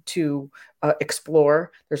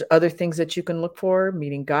explore. There's other things that you can look for,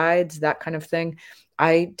 meeting guides, that kind of thing.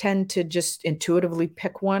 I tend to just intuitively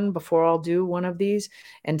pick one before I'll do one of these,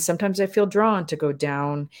 and sometimes I feel drawn to go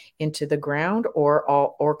down into the ground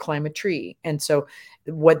or climb a tree. And so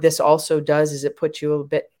what this also does is it puts you a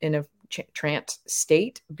bit in a trance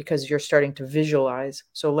state because you're starting to visualize.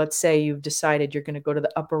 So let's say you've decided you're going to go to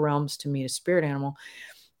the upper realms to meet a spirit animal.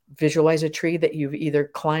 Visualize a tree that you've either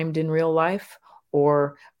climbed in real life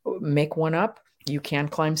or make one up. You can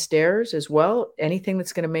climb stairs as well. Anything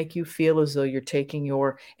that's going to make you feel as though you're taking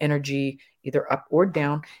your energy either up or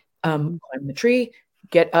down. Climb the tree,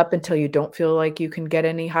 get up until you don't feel like you can get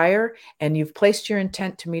any higher, and you've placed your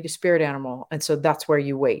intent to meet a spirit animal. And so that's where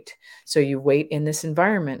you wait. So you wait in this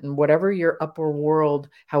environment, and whatever your upper world,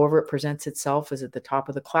 however it presents itself, is at the top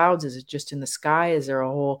of the clouds? Is it just in the sky? Is there a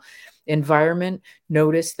whole environment?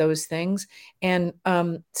 Notice those things. And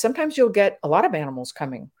sometimes you'll get a lot of animals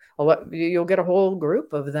coming. You'll get a whole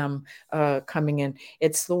group of them coming in.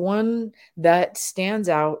 It's the one that stands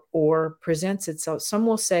out or presents itself. Some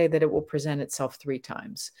will say that it will present itself 3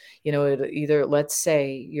 times. Either, let's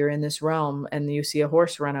say you're in this realm and you see a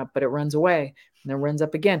horse run up, but it runs away and then runs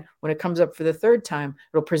up again. When it comes up for the 3rd time,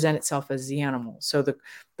 it'll present itself as the animal. So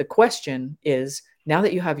the question is, now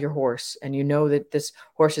that you have your horse and you know that this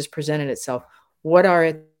horse has presented itself, what are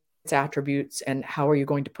its attributes and how are you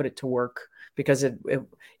going to put it to work? Because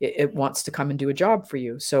it wants to come and do a job for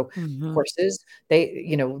you. So horses,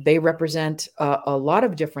 they represent a lot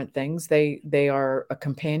of different things. They are a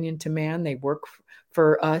companion to man. They work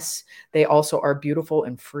for us. They also are beautiful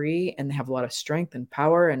and free, and they have a lot of strength and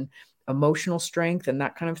power and emotional strength and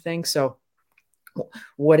that kind of thing. So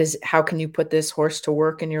how can you put this horse to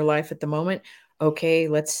work in your life at the moment? Okay,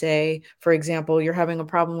 let's say, for example, you're having a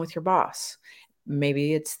problem with your boss.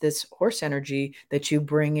 Maybe it's this horse energy that you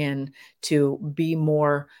bring in to be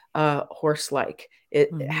more horse-like.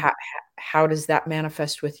 How does that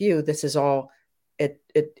manifest with you? This is all,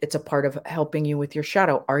 it's a part of helping you with your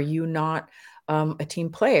shadow. Are you not a team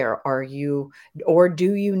player? Or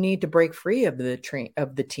do you need to break free of the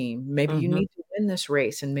team? Maybe you need to win this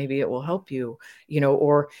race and maybe it will help you,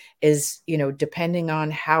 or is, depending on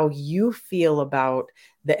how you feel about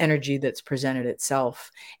the energy that's presented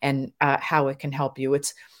itself and how it can help you.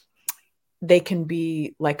 They can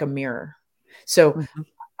be like a mirror. So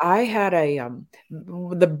I had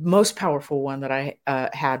the most powerful one that I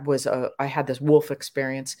had was I had this wolf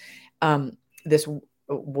experience. This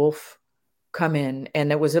wolf come in,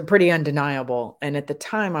 and it was a pretty undeniable. And at the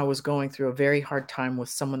time I was going through a very hard time with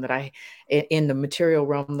someone that in the material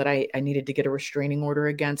realm that I needed to get a restraining order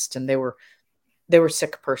against. And they were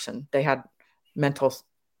sick person. They had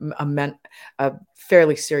a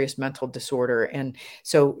fairly serious mental disorder. And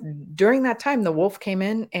so during that time, the wolf came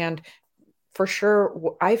in, and for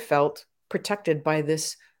sure, I felt protected by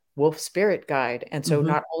this wolf spirit guide. And so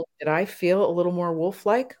not only did I feel a little more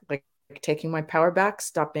wolf-like, like taking my power back,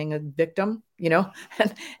 stop being a victim,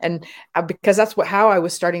 and because that's how I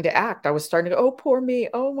was starting to act. I was starting to, oh, poor me.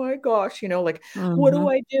 Oh my gosh. What do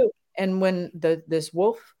I do? And when this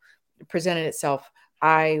wolf presented itself,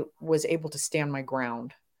 I was able to stand my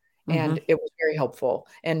ground. And it was very helpful.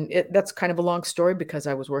 And that's kind of a long story because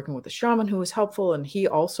I was working with a shaman who was helpful, and he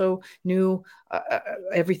also knew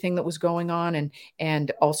everything that was going on,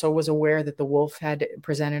 and also was aware that the wolf had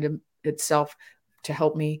presented itself to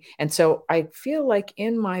help me. And so I feel like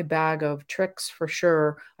in my bag of tricks, for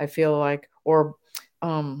sure, I feel like, or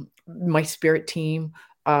my spirit team,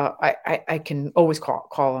 I can always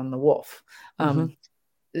call on the wolf.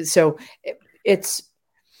 So it's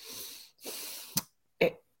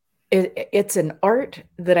an art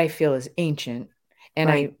that I feel is ancient,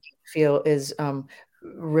 and I feel is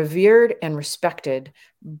revered and respected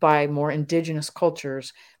by more indigenous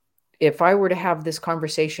cultures. If I were to have this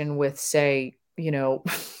conversation with, say,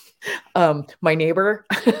 my neighbor,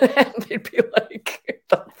 and they'd be like,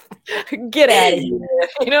 get out of here.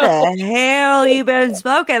 What the hell you been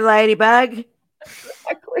smoking, Ladybug?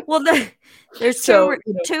 Exactly. Well, there's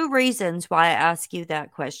two reasons why I ask you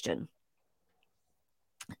that question.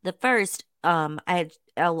 The first, I had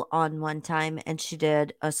Elle on one time, and she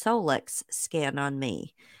did a Solex scan on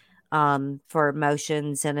me for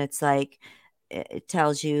emotions, and it's like it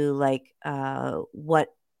tells you like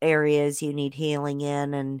what areas you need healing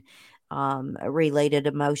in, and related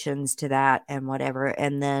emotions to that and whatever,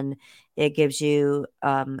 and then it gives you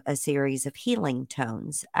a series of healing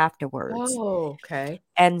tones afterwards. Oh, okay.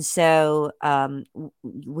 And so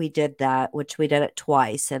we did that, which we did it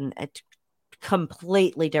twice, and it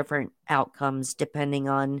completely different outcomes depending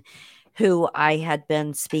on who I had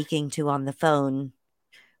been speaking to on the phone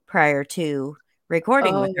prior to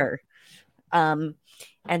recording with Oh, her. Um,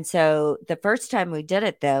 and so the first time we did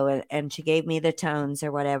it though, and she gave me the tones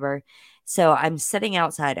or whatever. So I'm sitting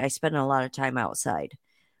outside. I spend a lot of time outside.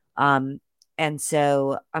 Um, and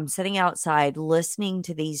so I'm sitting outside listening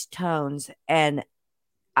to these tones, and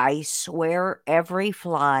I swear every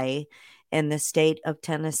fly in the state of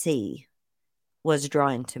Tennessee was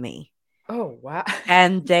drawn to me. oh, wow.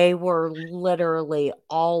 And they were literally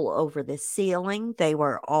all over the ceiling. They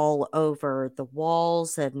were all over the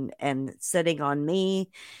walls and sitting on me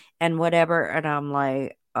and whatever. And I'm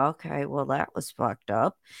like, okay, well, that was fucked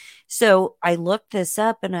up. So I looked this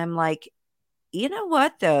up and I'm like, you know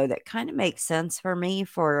what, though? That kind of makes sense for me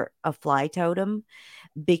for a fly totem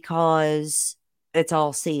because it's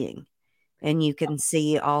all seeing and you can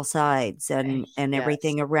see all sides and Yes.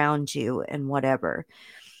 everything around you and whatever.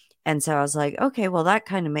 And so I was like, okay, well, that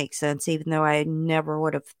kind of makes sense, even though I never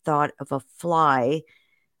would have thought of a fly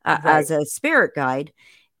Right. as a spirit guide.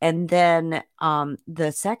 And then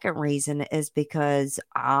the second reason is because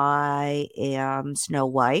I am Snow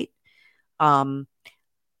White. Um,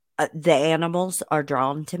 the animals are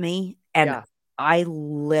drawn to me, and Yeah. I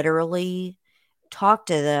literally talk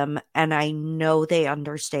to them, and I know they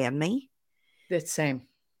understand me. It's same.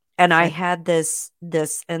 And I Same. had this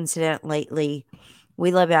incident lately.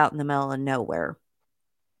 We live out in the middle of nowhere.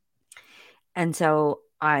 And so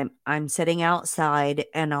I'm sitting outside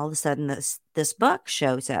and all of a sudden this buck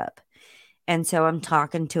shows up. And so I'm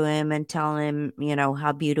talking to him and telling him,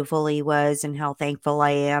 how beautiful he was and how thankful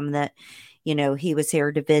I am that, he was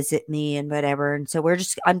here to visit me and whatever. And so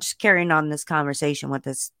I'm just carrying on this conversation with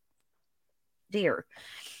this deer.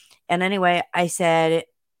 And anyway, I said,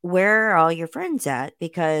 "Where are all your friends at?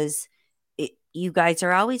 Because you guys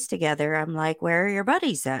are always together." I'm like, "Where are your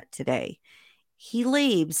buddies at today?" He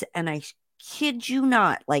leaves, and kid you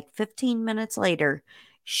not, like 15 minutes later,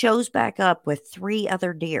 shows back up with three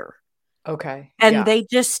other deer. Okay. And Yeah. they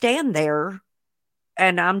just stand there,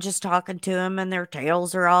 and I'm just talking to them, and their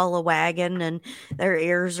tails are all a wagging, and their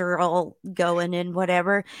ears are all going, and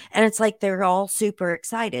whatever. And it's like they're all super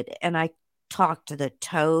excited. And I talk to the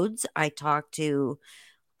toads, I talk to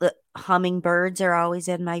the hummingbirds, are always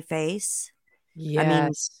in my face. I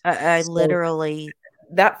mean, Yes. I So literally,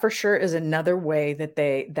 that for sure is another way that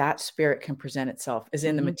that spirit can present itself is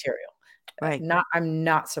in the mhm, material. right. Not I'm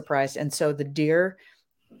not surprised. And so the deer,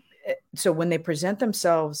 so when they present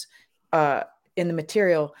themselves uh in the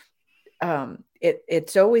material,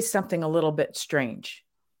 it's always something a little bit strange,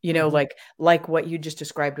 Mhm, like what you just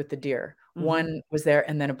described with the deer. mhm, One was there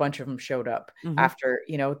and then a bunch of them showed up mhm, after,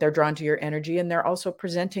 they're drawn to your energy and they're also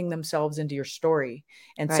presenting themselves into your story.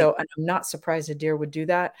 And right. so and I'm not surprised a deer would do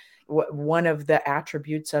that. One of the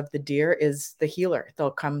attributes of the deer is the healer.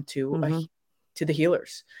 They'll come Mhm, to the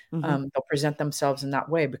healers. mhm, They'll present themselves in that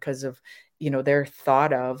way because of, they're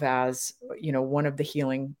thought of as, one of the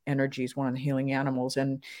healing energies, one of the healing animals,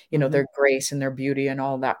 and mhm, their grace and their beauty and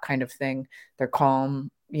all that kind of thing. They're calm,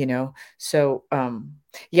 so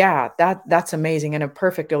yeah, that's amazing and a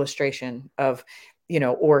perfect illustration of,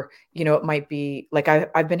 or it might be like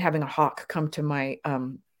I've been having a hawk come to my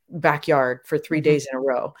backyard for 3 mhm, days in a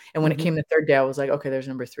row, and when it mhm, came the third day I was like, okay, there's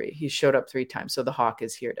number three. He showed up 3 times, so the hawk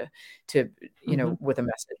is here to mhm, with a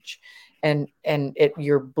message. And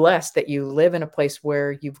you're blessed that you live in a place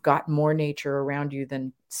where you've got more nature around you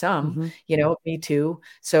than some, mhm. me too.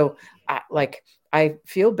 So I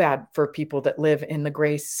feel bad for people that live in the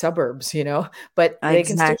gray suburbs, but they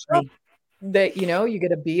can still show up. Exactly. That, you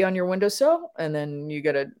get a bee on your windowsill and then you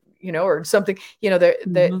get a, or something,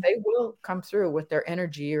 Mhm, they will come through with their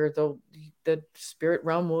energy, or the spirit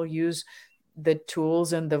realm will use the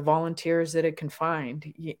tools and the volunteers that it can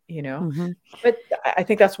find, mhm. but I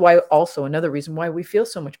think that's why, also another reason why we feel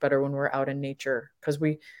so much better when we're out in nature, because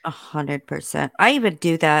we 100%. I even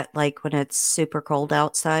do that like when it's super cold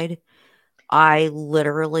outside. I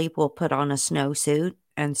literally will put on a snowsuit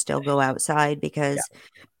and still go outside yeah, because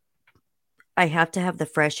I have to have the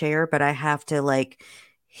fresh air, but I have to like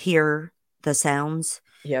hear the sounds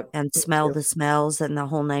yep, and me smell too. the smells and the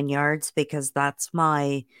whole 9 yards because that's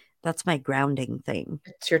my grounding thing.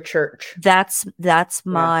 It's your church. That's that's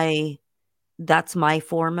Yeah, my that's my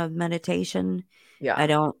form of meditation. I yeah,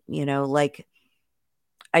 don't, like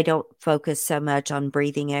I don't focus so much on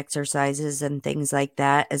breathing exercises and things like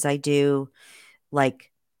that as I do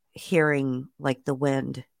like hearing like the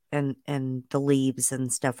wind and the leaves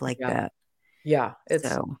and stuff like yeah, that. yeah.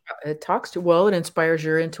 So, It talks to, well, it inspires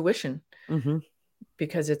your intuition mhm,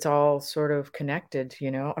 because it's all sort of connected,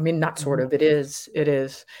 I mean, not sort mhm, of, it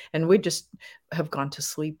is. And we just have gone to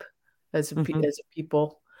sleep mhm, as a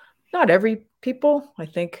people. Not every people, I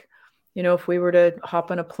think, if we were to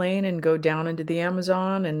hop on a plane and go down into the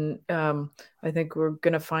Amazon, and I think we're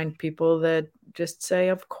going to find people that just say,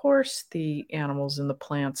 of course, the animals and the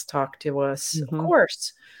plants talk to us. Of Mhm.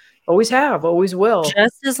 course. Always have, always will.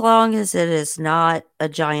 Just as long as it is not a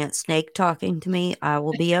giant snake talking to me, I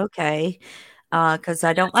will be okay, because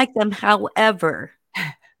I don't like them. However,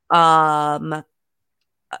 um,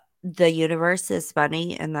 the universe is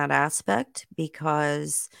funny in that aspect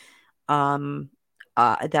because, um,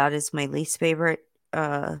 that is my least favorite,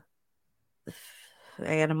 uh,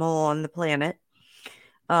 animal on the planet.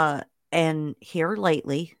 Uh, and here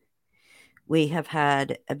lately, we have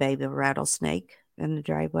had a baby rattlesnake in the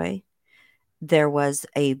driveway. There was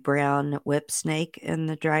a brown whip snake in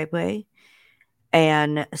the driveway,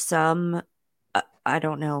 and some, I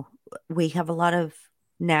don't know. We have a lot of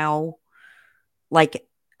now, like,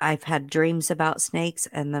 I've had dreams about snakes,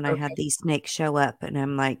 and then I had Okay. these snakes show up, and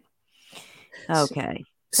I'm like, So, okay,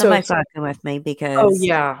 so somebody it's, fucking with me oh because,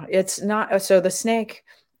 yeah, it's not. So the snake,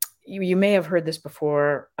 you may have heard this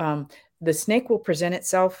before. The snake will present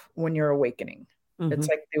itself when you're awakening. It's mhm,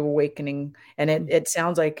 like the awakening, and it mm, it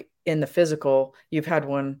sounds like in the physical, you've had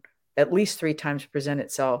one at least 3 times present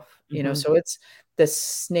itself. mhm, So it's the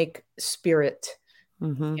snake spirit,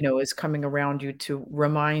 mhm. is coming around you to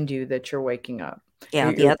remind you that you're waking up.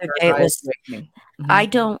 Yeah, the Your other day third it eye is was, awakening. I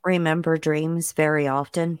Mhm. don't remember dreams very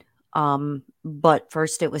often. But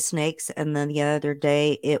first it was snakes, and then the other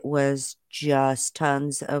day it was just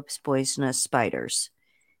tons of poisonous spiders.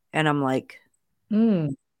 And I'm like,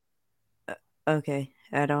 Mm. okay,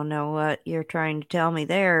 I don't know what you're trying to tell me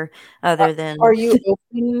there, Are other than are you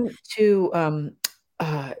open to,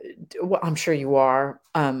 uh, well, I'm sure you are,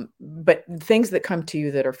 but things that come to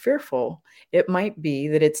you that are fearful, it might be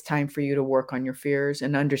that it's time for you to work on your fears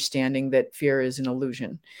and understanding that fear is an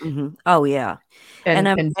illusion, Mhm. Oh, yeah. And and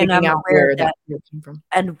I'm and and digging I'm out aware where that that, fear came from.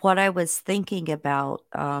 and what I was thinking about,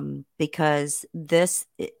 because this,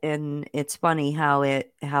 and it's funny how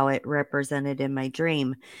it represented in my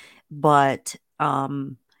dream, but,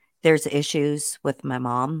 there's issues with my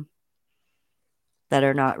mom that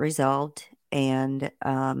are not resolved, and,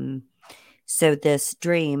 so this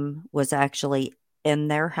dream was actually in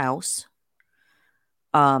their house,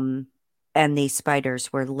 um, and these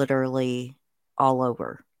spiders were literally all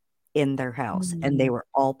over in their house, and they Mm, were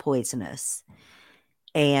all poisonous.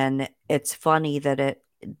 And it's funny that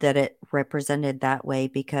it represented that way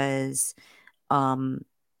because, um,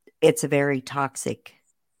 it's a very toxic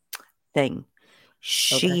thing.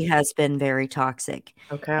 okay, She has been very toxic,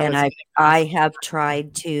 okay, and let's get I into have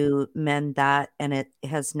tried to mend that, and it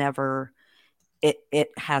has never, it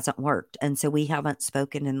hasn't worked, and so we haven't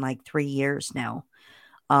spoken in, like, 3 years now,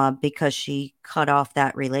 because she cut off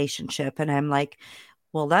that relationship, and I'm like,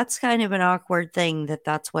 "Well, that's kind of an awkward thing that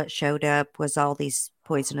that's what showed up was all these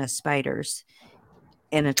poisonous spiders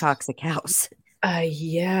in a toxic house."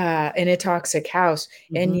 yeah, in a toxic house,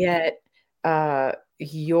 and Mhm. yet,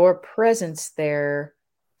 your presence there,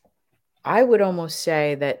 I would almost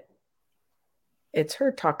say that it's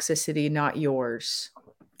her toxicity, not yours.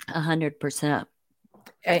 100%.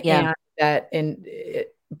 A Yeah. and that and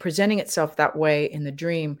it presenting itself that way in the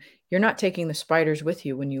dream, you're not taking the spiders with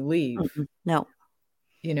you when you leave, Mm-mm. No.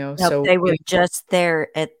 Nope, so, they were just there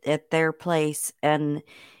at their place, and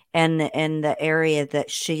in the area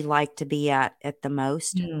that she liked to be at the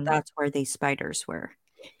most, Mm. that's where these spiders were.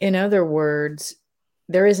 In other words,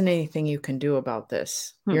 there isn't anything you can do about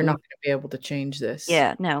this. You're not Mm-mm. gonna be able to change this.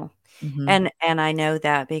 Yeah, no. Mhm. And I know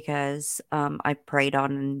that because, I prayed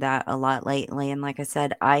on that a lot lately, and like I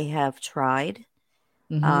said, I have tried,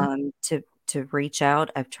 Mhm. to reach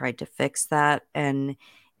out. I've tried to fix that, and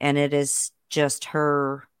it is just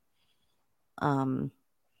her, um,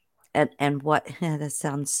 and what this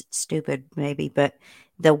sounds stupid maybe, but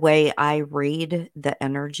the way I read the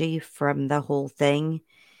energy from the whole thing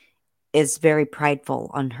is very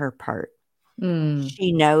prideful on her part. Mm.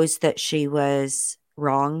 She knows that she was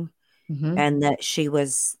wrong Mhm. and that she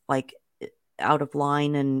was, like, out of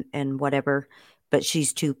line and whatever, but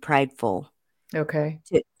she's too prideful Okay.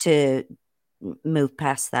 to move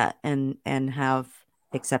past that and have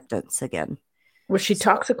acceptance again. Was she So,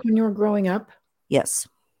 toxic when you were growing up? yes.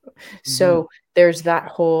 Mhm, So, there's that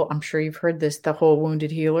whole I'm sure you've heard this, the whole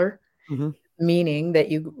wounded healer. mhm, Meaning that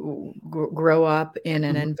you grow up in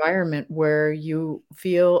an mhm, environment where you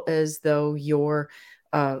feel as though your,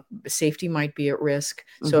 safety might be at risk,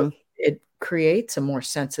 so mhm, it creates a more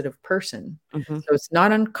sensitive person. mhm, So it's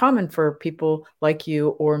not uncommon for people like you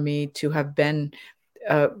or me to have been,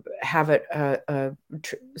 uh, have a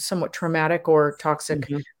somewhat traumatic or toxic,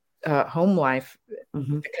 mhm, home life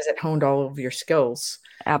mhm. because it honed all of your skills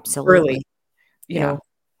early, Absolutely. you Yeah. know?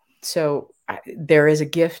 So there is a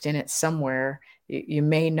gift in it somewhere. You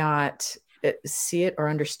may not see it or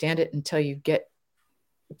understand it until you get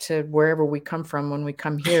to wherever we come from when we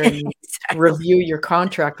come here and you Exactly. review your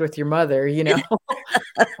contract with your mother,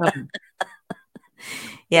 um,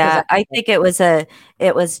 because Yeah, I think it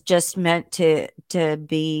was just meant to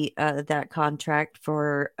be, that contract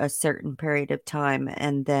for a certain period of time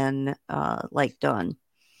and then, like, done.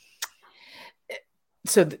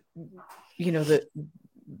 so you know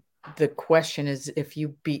the question is if you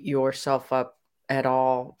beat yourself up at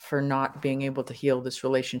all for not being able to heal this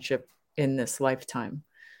relationship in this lifetime.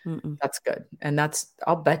 Mm-mm. That's good. And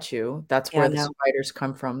I'll bet you that's Yeah, where the no. spiders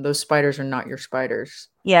come from. Those spiders are not your spiders.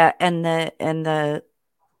 Yeah, and the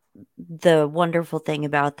wonderful thing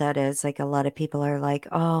about that is, like, a lot of people are like,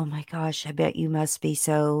 "Oh my gosh, I bet you must be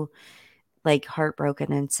so, like,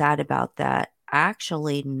 heartbroken and sad about that."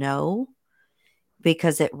 Actually, no,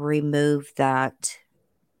 because it removed that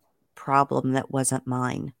problem that wasn't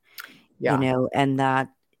mine, Yeah. and that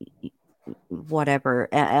whatever,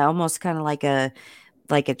 almost kinda like a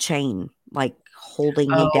chain, like, holding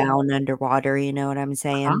me Oh, down underwater, you know what I'm uh-huh.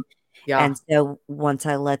 saying? Yeah. And so once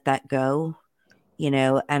I let that go,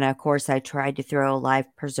 and of course I tried to throw a life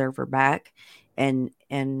preserver back and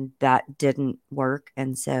that didn't work,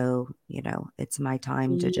 and so, it's my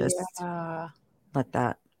time to just Yeah. let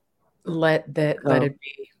that Let go. it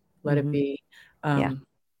be. Let it Mhm. be. Yeah. Um,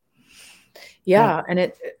 Yep. yeah,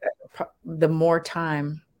 and the more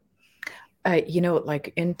time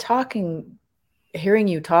like in talking hearing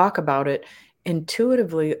you talk about it,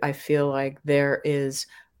 intuitively, I feel like is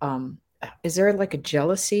there like a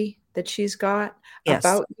jealousy that she's got Yes.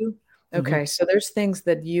 about you? Mhm. Okay, so there's things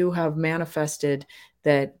that you have manifested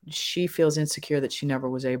that she feels insecure that she never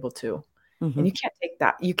was able to. And Mhm. you can't take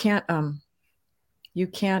that. You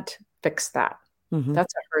can't fix that. Mhm.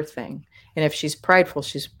 That's a her thing. And if she's prideful,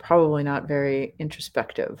 she's probably not very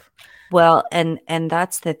introspective. Well, and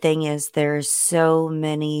that's the thing is there's so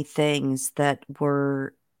many things that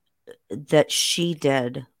she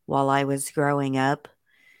did while I was growing up,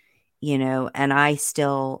 and I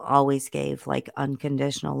still always gave like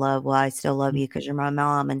unconditional love. Well, I still love you because you're my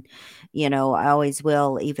mom. And, I always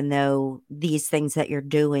will, even though these things that you're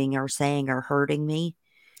doing or saying are hurting me,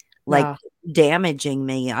 like Yeah. damaging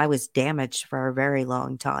me. I was damaged for a very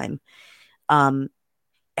long time. Um,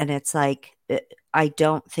 and it's like, I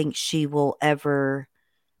don't think she will ever,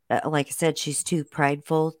 like I said, she's too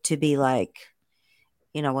prideful to be like,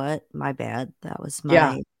 you know what? My bad. That was Yeah,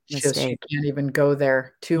 my she mistake. can't even go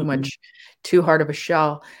there too Mm-mm. much too hard of a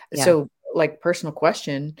shell. Yeah. So, like, personal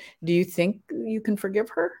question, do you think you can forgive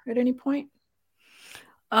her at any point?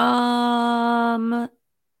 Um,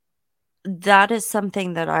 that is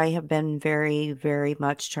something that I have been very, very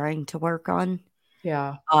much trying to work on.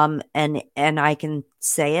 Yeah. And I can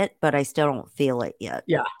say it, but I still don't feel it yet.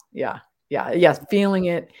 Yeah, yeah, yeah, yes, feeling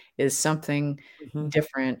it is something Mhm.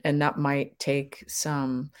 different, and that might take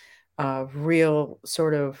some, real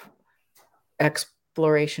sort of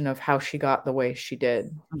exploration of how she got the way she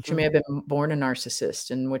did. She Mhm. may have been born a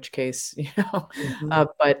narcissist, in which case, Mhm.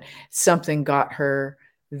 but something got her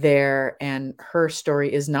there, and her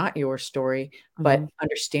story is not your story, but Mhm.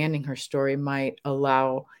 understanding her story might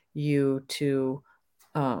allow you to,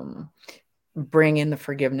 um, bring in the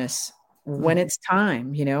forgiveness when Mhm. it's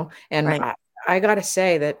time, and Right. I gotta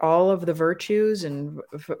say that all of the virtues and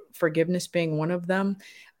forgiveness being one of them,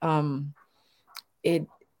 um, it,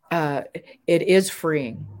 it is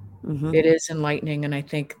freeing. Mhm. It is enlightening, and I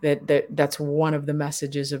think that's one of the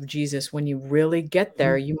messages of Jesus. When you really get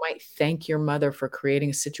there, Mhm. you might thank your mother for creating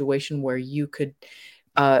a situation where you could,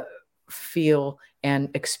 uh, feel and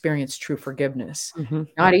experience true forgiveness. Mhm.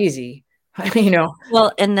 Not easy, you know,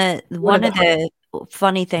 Well, and the one of one the of hard. the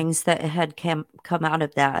funny things that had come out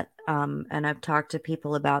of that, and I've talked to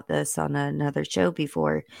people about this on another show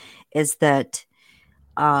before, is that,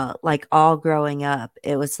 like, all growing up,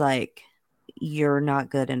 it was like, "You're not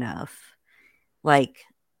good enough." Like,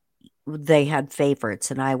 they had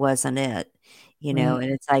favorites and I wasn't it, Mm,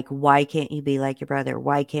 and it's like, "Why can't you be like your brother?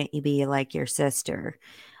 Why can't you be like your sister?"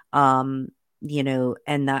 Um,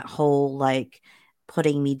 and that whole, like,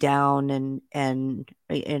 putting me down and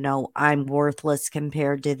I'm worthless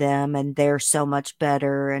compared to them, and they're so much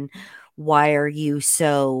better, and why are you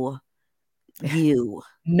so you?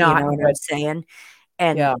 You know not what I'm good. saying?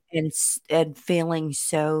 And Yeah. and feeling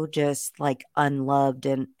so just, like, unloved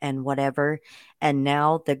and whatever, and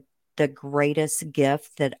now the greatest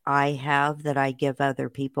gift that I have that I give other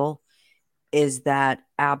people is that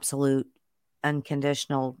absolute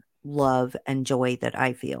unconditional love and joy that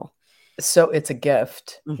I feel. So it's a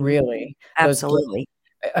gift, Mhm. really. Those gifts Absolutely.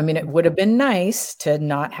 I mean, it would have been nice to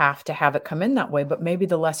not have to have it come in that way, but maybe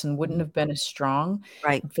the lesson wouldn't Mhm. have been as strong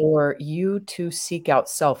Right. for you to seek out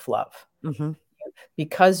self-love. Mhm.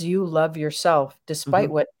 Because you love yourself, despite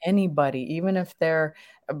Mhm. what anybody, even if they're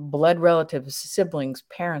blood relatives, siblings,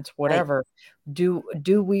 parents, Right. whatever, do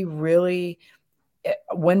we really,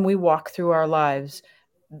 when we walk through our lives,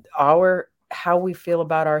 our how we feel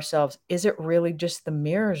about ourselves, is it really just the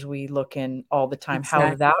mirrors we look in all the time?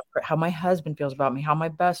 Exactly. How my husband feels about me, how my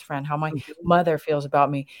best friend, how my Mhm. mother feels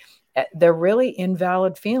about me, they're really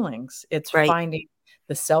invalid feelings. It's Right. finding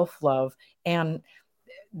the self-love, and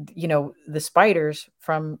the spiders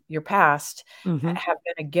from your past Mhm. have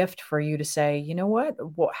been a gift for you to say, "You know what?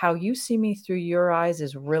 How you see me through your eyes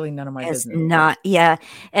is really none of my It's business." not, yeah,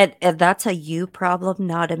 and that's a you problem,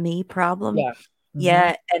 not a me problem. Yeah. Mhm.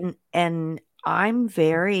 Yeah, and I'm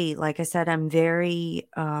very, like I said, I'm very,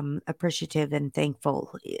 appreciative and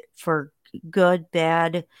thankful, for good,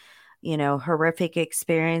 bad, horrific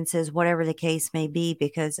experiences, whatever the case may be,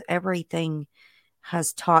 because everything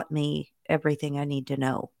has taught me everything I need to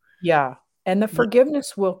know. Yeah, and the Ye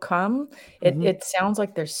forgiveness will come. It Mhm. it sounds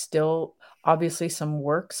like there's still obviously some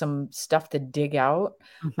work, some stuff to dig out,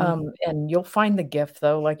 Mhm. and you'll find the gift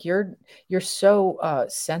though. Like you're so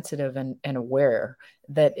sensitive and aware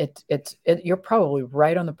that you're probably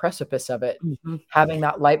right on the precipice of it, Mhm. having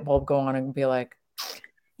that light bulb go on and be like,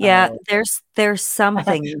 Yeah, oh, there's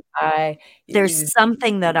something I, there's yeah.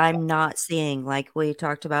 something that I'm not seeing, like we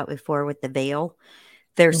talked about before with the veil.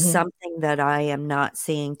 There's Mhm, something that I am not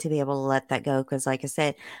seeing to be able to let that go, because, like I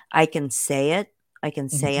said, I can say it, I can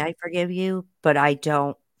say mhm. I forgive you, but I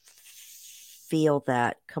don't feel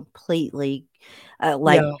that completely,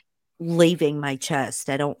 like, Yeah. leaving my chest.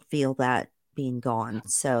 I don't feel that being gone,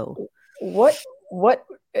 so, What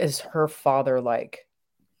is her father like?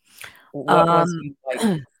 What was um, he like?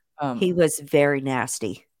 he Um, was very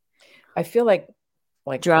nasty. I feel like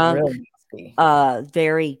Drunk, really nasty.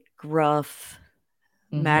 very gruff,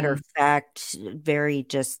 matter of Mhm. fact, very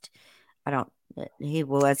just I don't he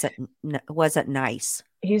wasn't nice.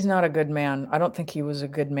 He's not a good man. I don't think he was a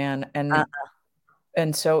good man, Uh,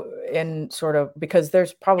 and so and sort of because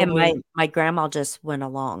there's and my probably my grandma just went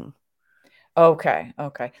along. okay,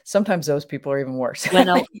 okay. Sometimes those people are even worse. Went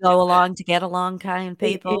al Go along to get along kind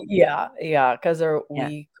people. Yeah, yeah, because 'cause they're Yeah,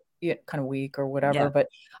 weak, yeah, kinda weak or yeah. whatever, but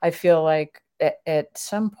I feel like at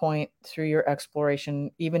some point through your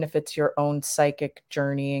exploration, even if it's your own psychic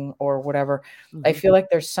journeying or whatever, I Mhm, feel like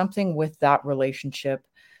there's something with that relationship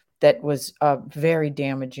that was, very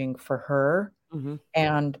damaging for her, mhm,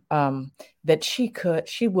 and, that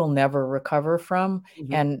she will never recover from,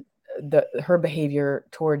 mhm, and her behavior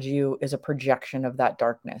towards you is a projection of that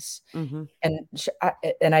darkness. mhm,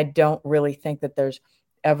 And I don't really think that there's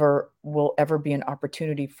ever be an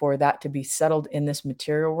opportunity for that to be settled in this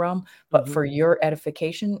material realm, but mhm, for your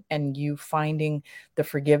edification and you finding the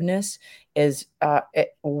forgiveness is,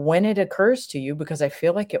 when it occurs to you, because I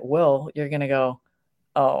feel like it will, you're gonna go,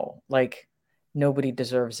 "Oh, like, nobody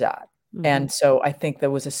deserves that." mhm, And so I think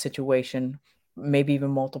there was a situation, maybe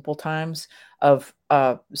even multiple times, of,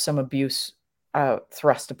 some abuse,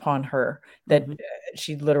 thrust upon her that, mhm,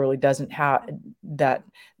 she literally doesn't have that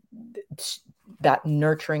that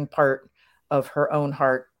nurturing part of her own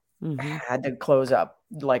heart mhm, had to close up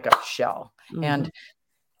like a shell. mhm, And,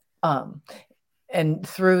 um and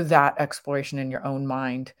through that exploration in your own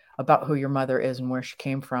mind about who your mother is and where she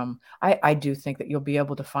came from, I do think that you'll be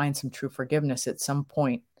able to find some true forgiveness at some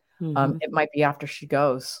point. mhm, It might be after she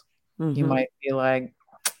goes. You mhm, might be like,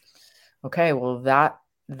 "Okay, well, that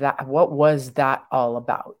what was that all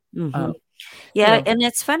about?" Um, mhm. you Yeah, know and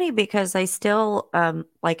it's funny because I still,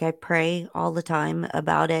 like, I pray all the time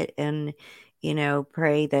about it, and,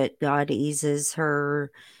 pray that God eases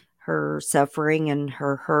her suffering and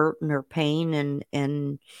her hurt and her pain,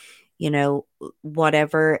 and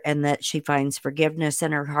whatever, and that she finds forgiveness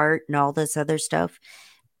in her heart and all this other stuff.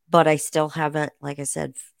 But I still haven't, like I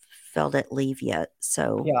said, felt it leave yet.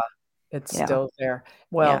 So, yeah, it's yeah, still there.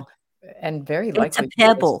 yeah. Well, and very It's a likely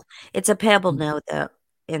because pebble. It's a pebble mm, note that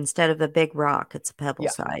instead of a big rock, it's a pebble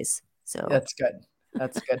yeah. size. So, That's good.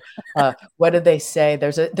 That's good. What did they say?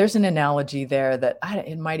 There's an analogy there that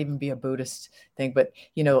it might even be a Buddhist thing, but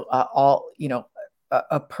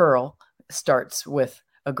a pearl starts with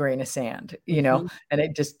a grain of sand, mhm, and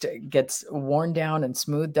it just gets worn down and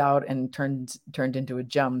smoothed out and turned into a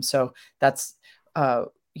gem. So that's uh,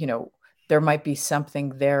 you know there might be something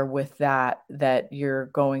there with that, that you're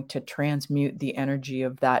going to transmute the energy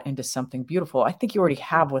of that into something beautiful. I think you already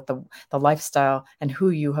have with the lifestyle and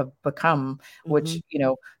who you have become, which,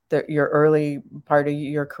 Mhm. your early part of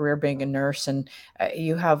your career being a nurse, and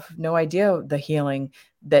you have no idea the healing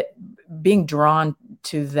that being drawn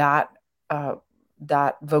to uh,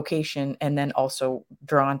 that vocation, and then also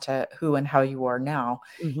drawn to who and how you are now.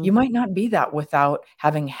 You Mhm. might not be that without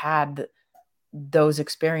having had those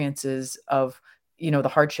experiences of, the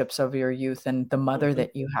hardships of your youth and the mother Mhm.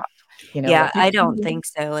 that you have, Yeah, like you. I don't think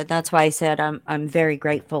so, and that's why I said I'm very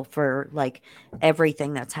grateful for like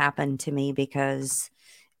everything that's happened to me because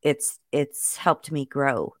it's helped me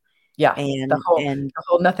grow Yeah, the and whole and the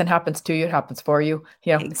whole "nothing happens to you, it happens for you,"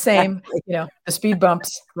 same, exactly. the speed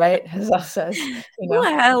bumps, right? As Allah says, Ooh,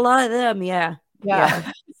 I had a lot of them, yeah. Yeah.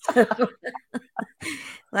 yeah.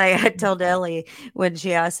 Like I told Ellie when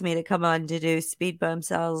she asked me to come on to do speed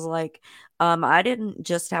bumps, I was like, I didn't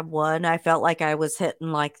just have one. I felt like I was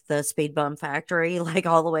hitting like the speed bump factory, like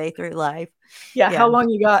all the way through life. Yeah, how Yeah. long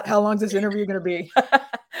you got? How long's this interview gonna be?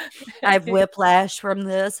 I have whiplash from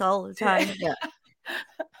this all the time. Yeah.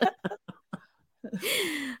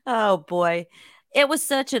 Oh boy. It was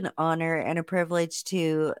such an honor and a privilege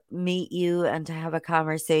to meet you and to have a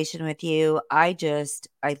conversation with you. I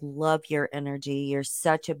love your energy. You're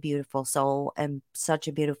such a beautiful soul and such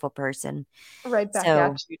a beautiful person. Right back at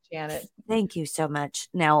So you, Janet. thank you so much.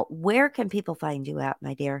 Now, where can people find you at,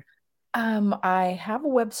 my dear? I have a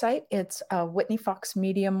website. It's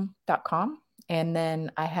whitneyfoxmedium.com. And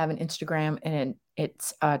then I have an Instagram, and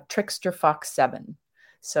it's tricksterfox7.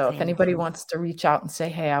 So if anybody Fantastic. wants to reach out and say,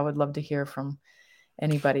 hey, I would love to hear from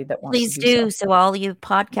anybody that wants to Please do so. do. So, all you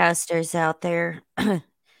podcasters out there, got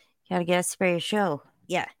a guest for your show.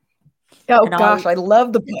 Yeah. Oh And all gosh, I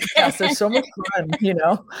love the podcast. They're so much fun.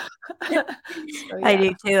 So I do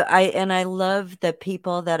yeah. too. I love the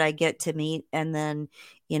people that I get to meet, and then,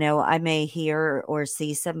 I may hear or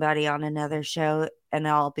see somebody on another show and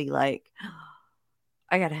I'll be like,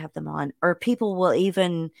 I got to have them on. Or people will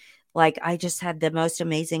even like I just had the most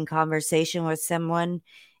amazing conversation with someone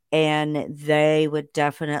and they would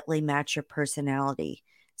definitely match your personality.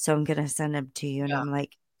 So I'm going to send them to you and Yeah. I'm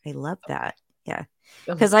like, I love that. Yeah.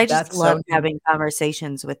 Cuz I just That's so love neat. having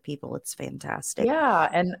conversations with people. It's fantastic. Yeah,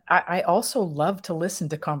 and I also love to listen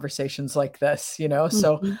to conversations like this. So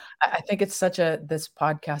Mhm. I think it's this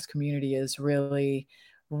podcast community is really,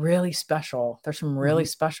 really special. There's some really Mhm.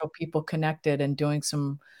 special people connected and doing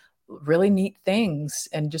some really neat things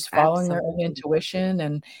and just following their own Absolutely.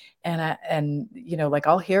 intuition, and like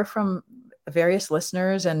I'll hear from various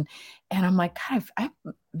listeners, and I'm like, God, I've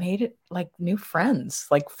made it like new friends,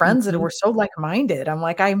 like friends that Mhm. were so like-minded. I'm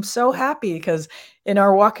like, I'm so happy because in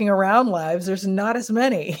our walking around lives, there's not as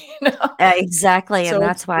many, Exactly, and So it's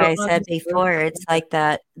that's why I fun. said It's really before, fun. it's like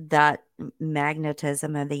that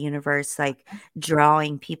magnetism of the universe, like,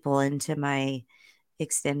 drawing people into my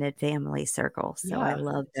extended family circle, so I Yeah,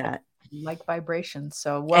 love it's that. like vibrations.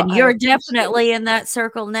 So, well, And I you're appreciate definitely in that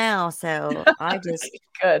circle now, so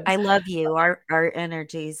Good. I love you. Our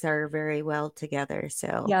energies are very well together,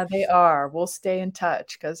 so Yeah, they are. We'll stay in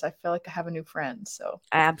touch because I feel like I have a new friend. So,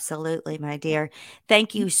 absolutely, my dear.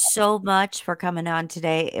 Thank you so much for coming on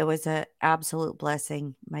today. It was an absolute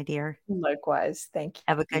blessing, my dear. likewise, thank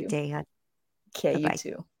Have a good you. day, hon. Okay, you Bye-bye.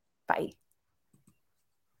 too. Bye.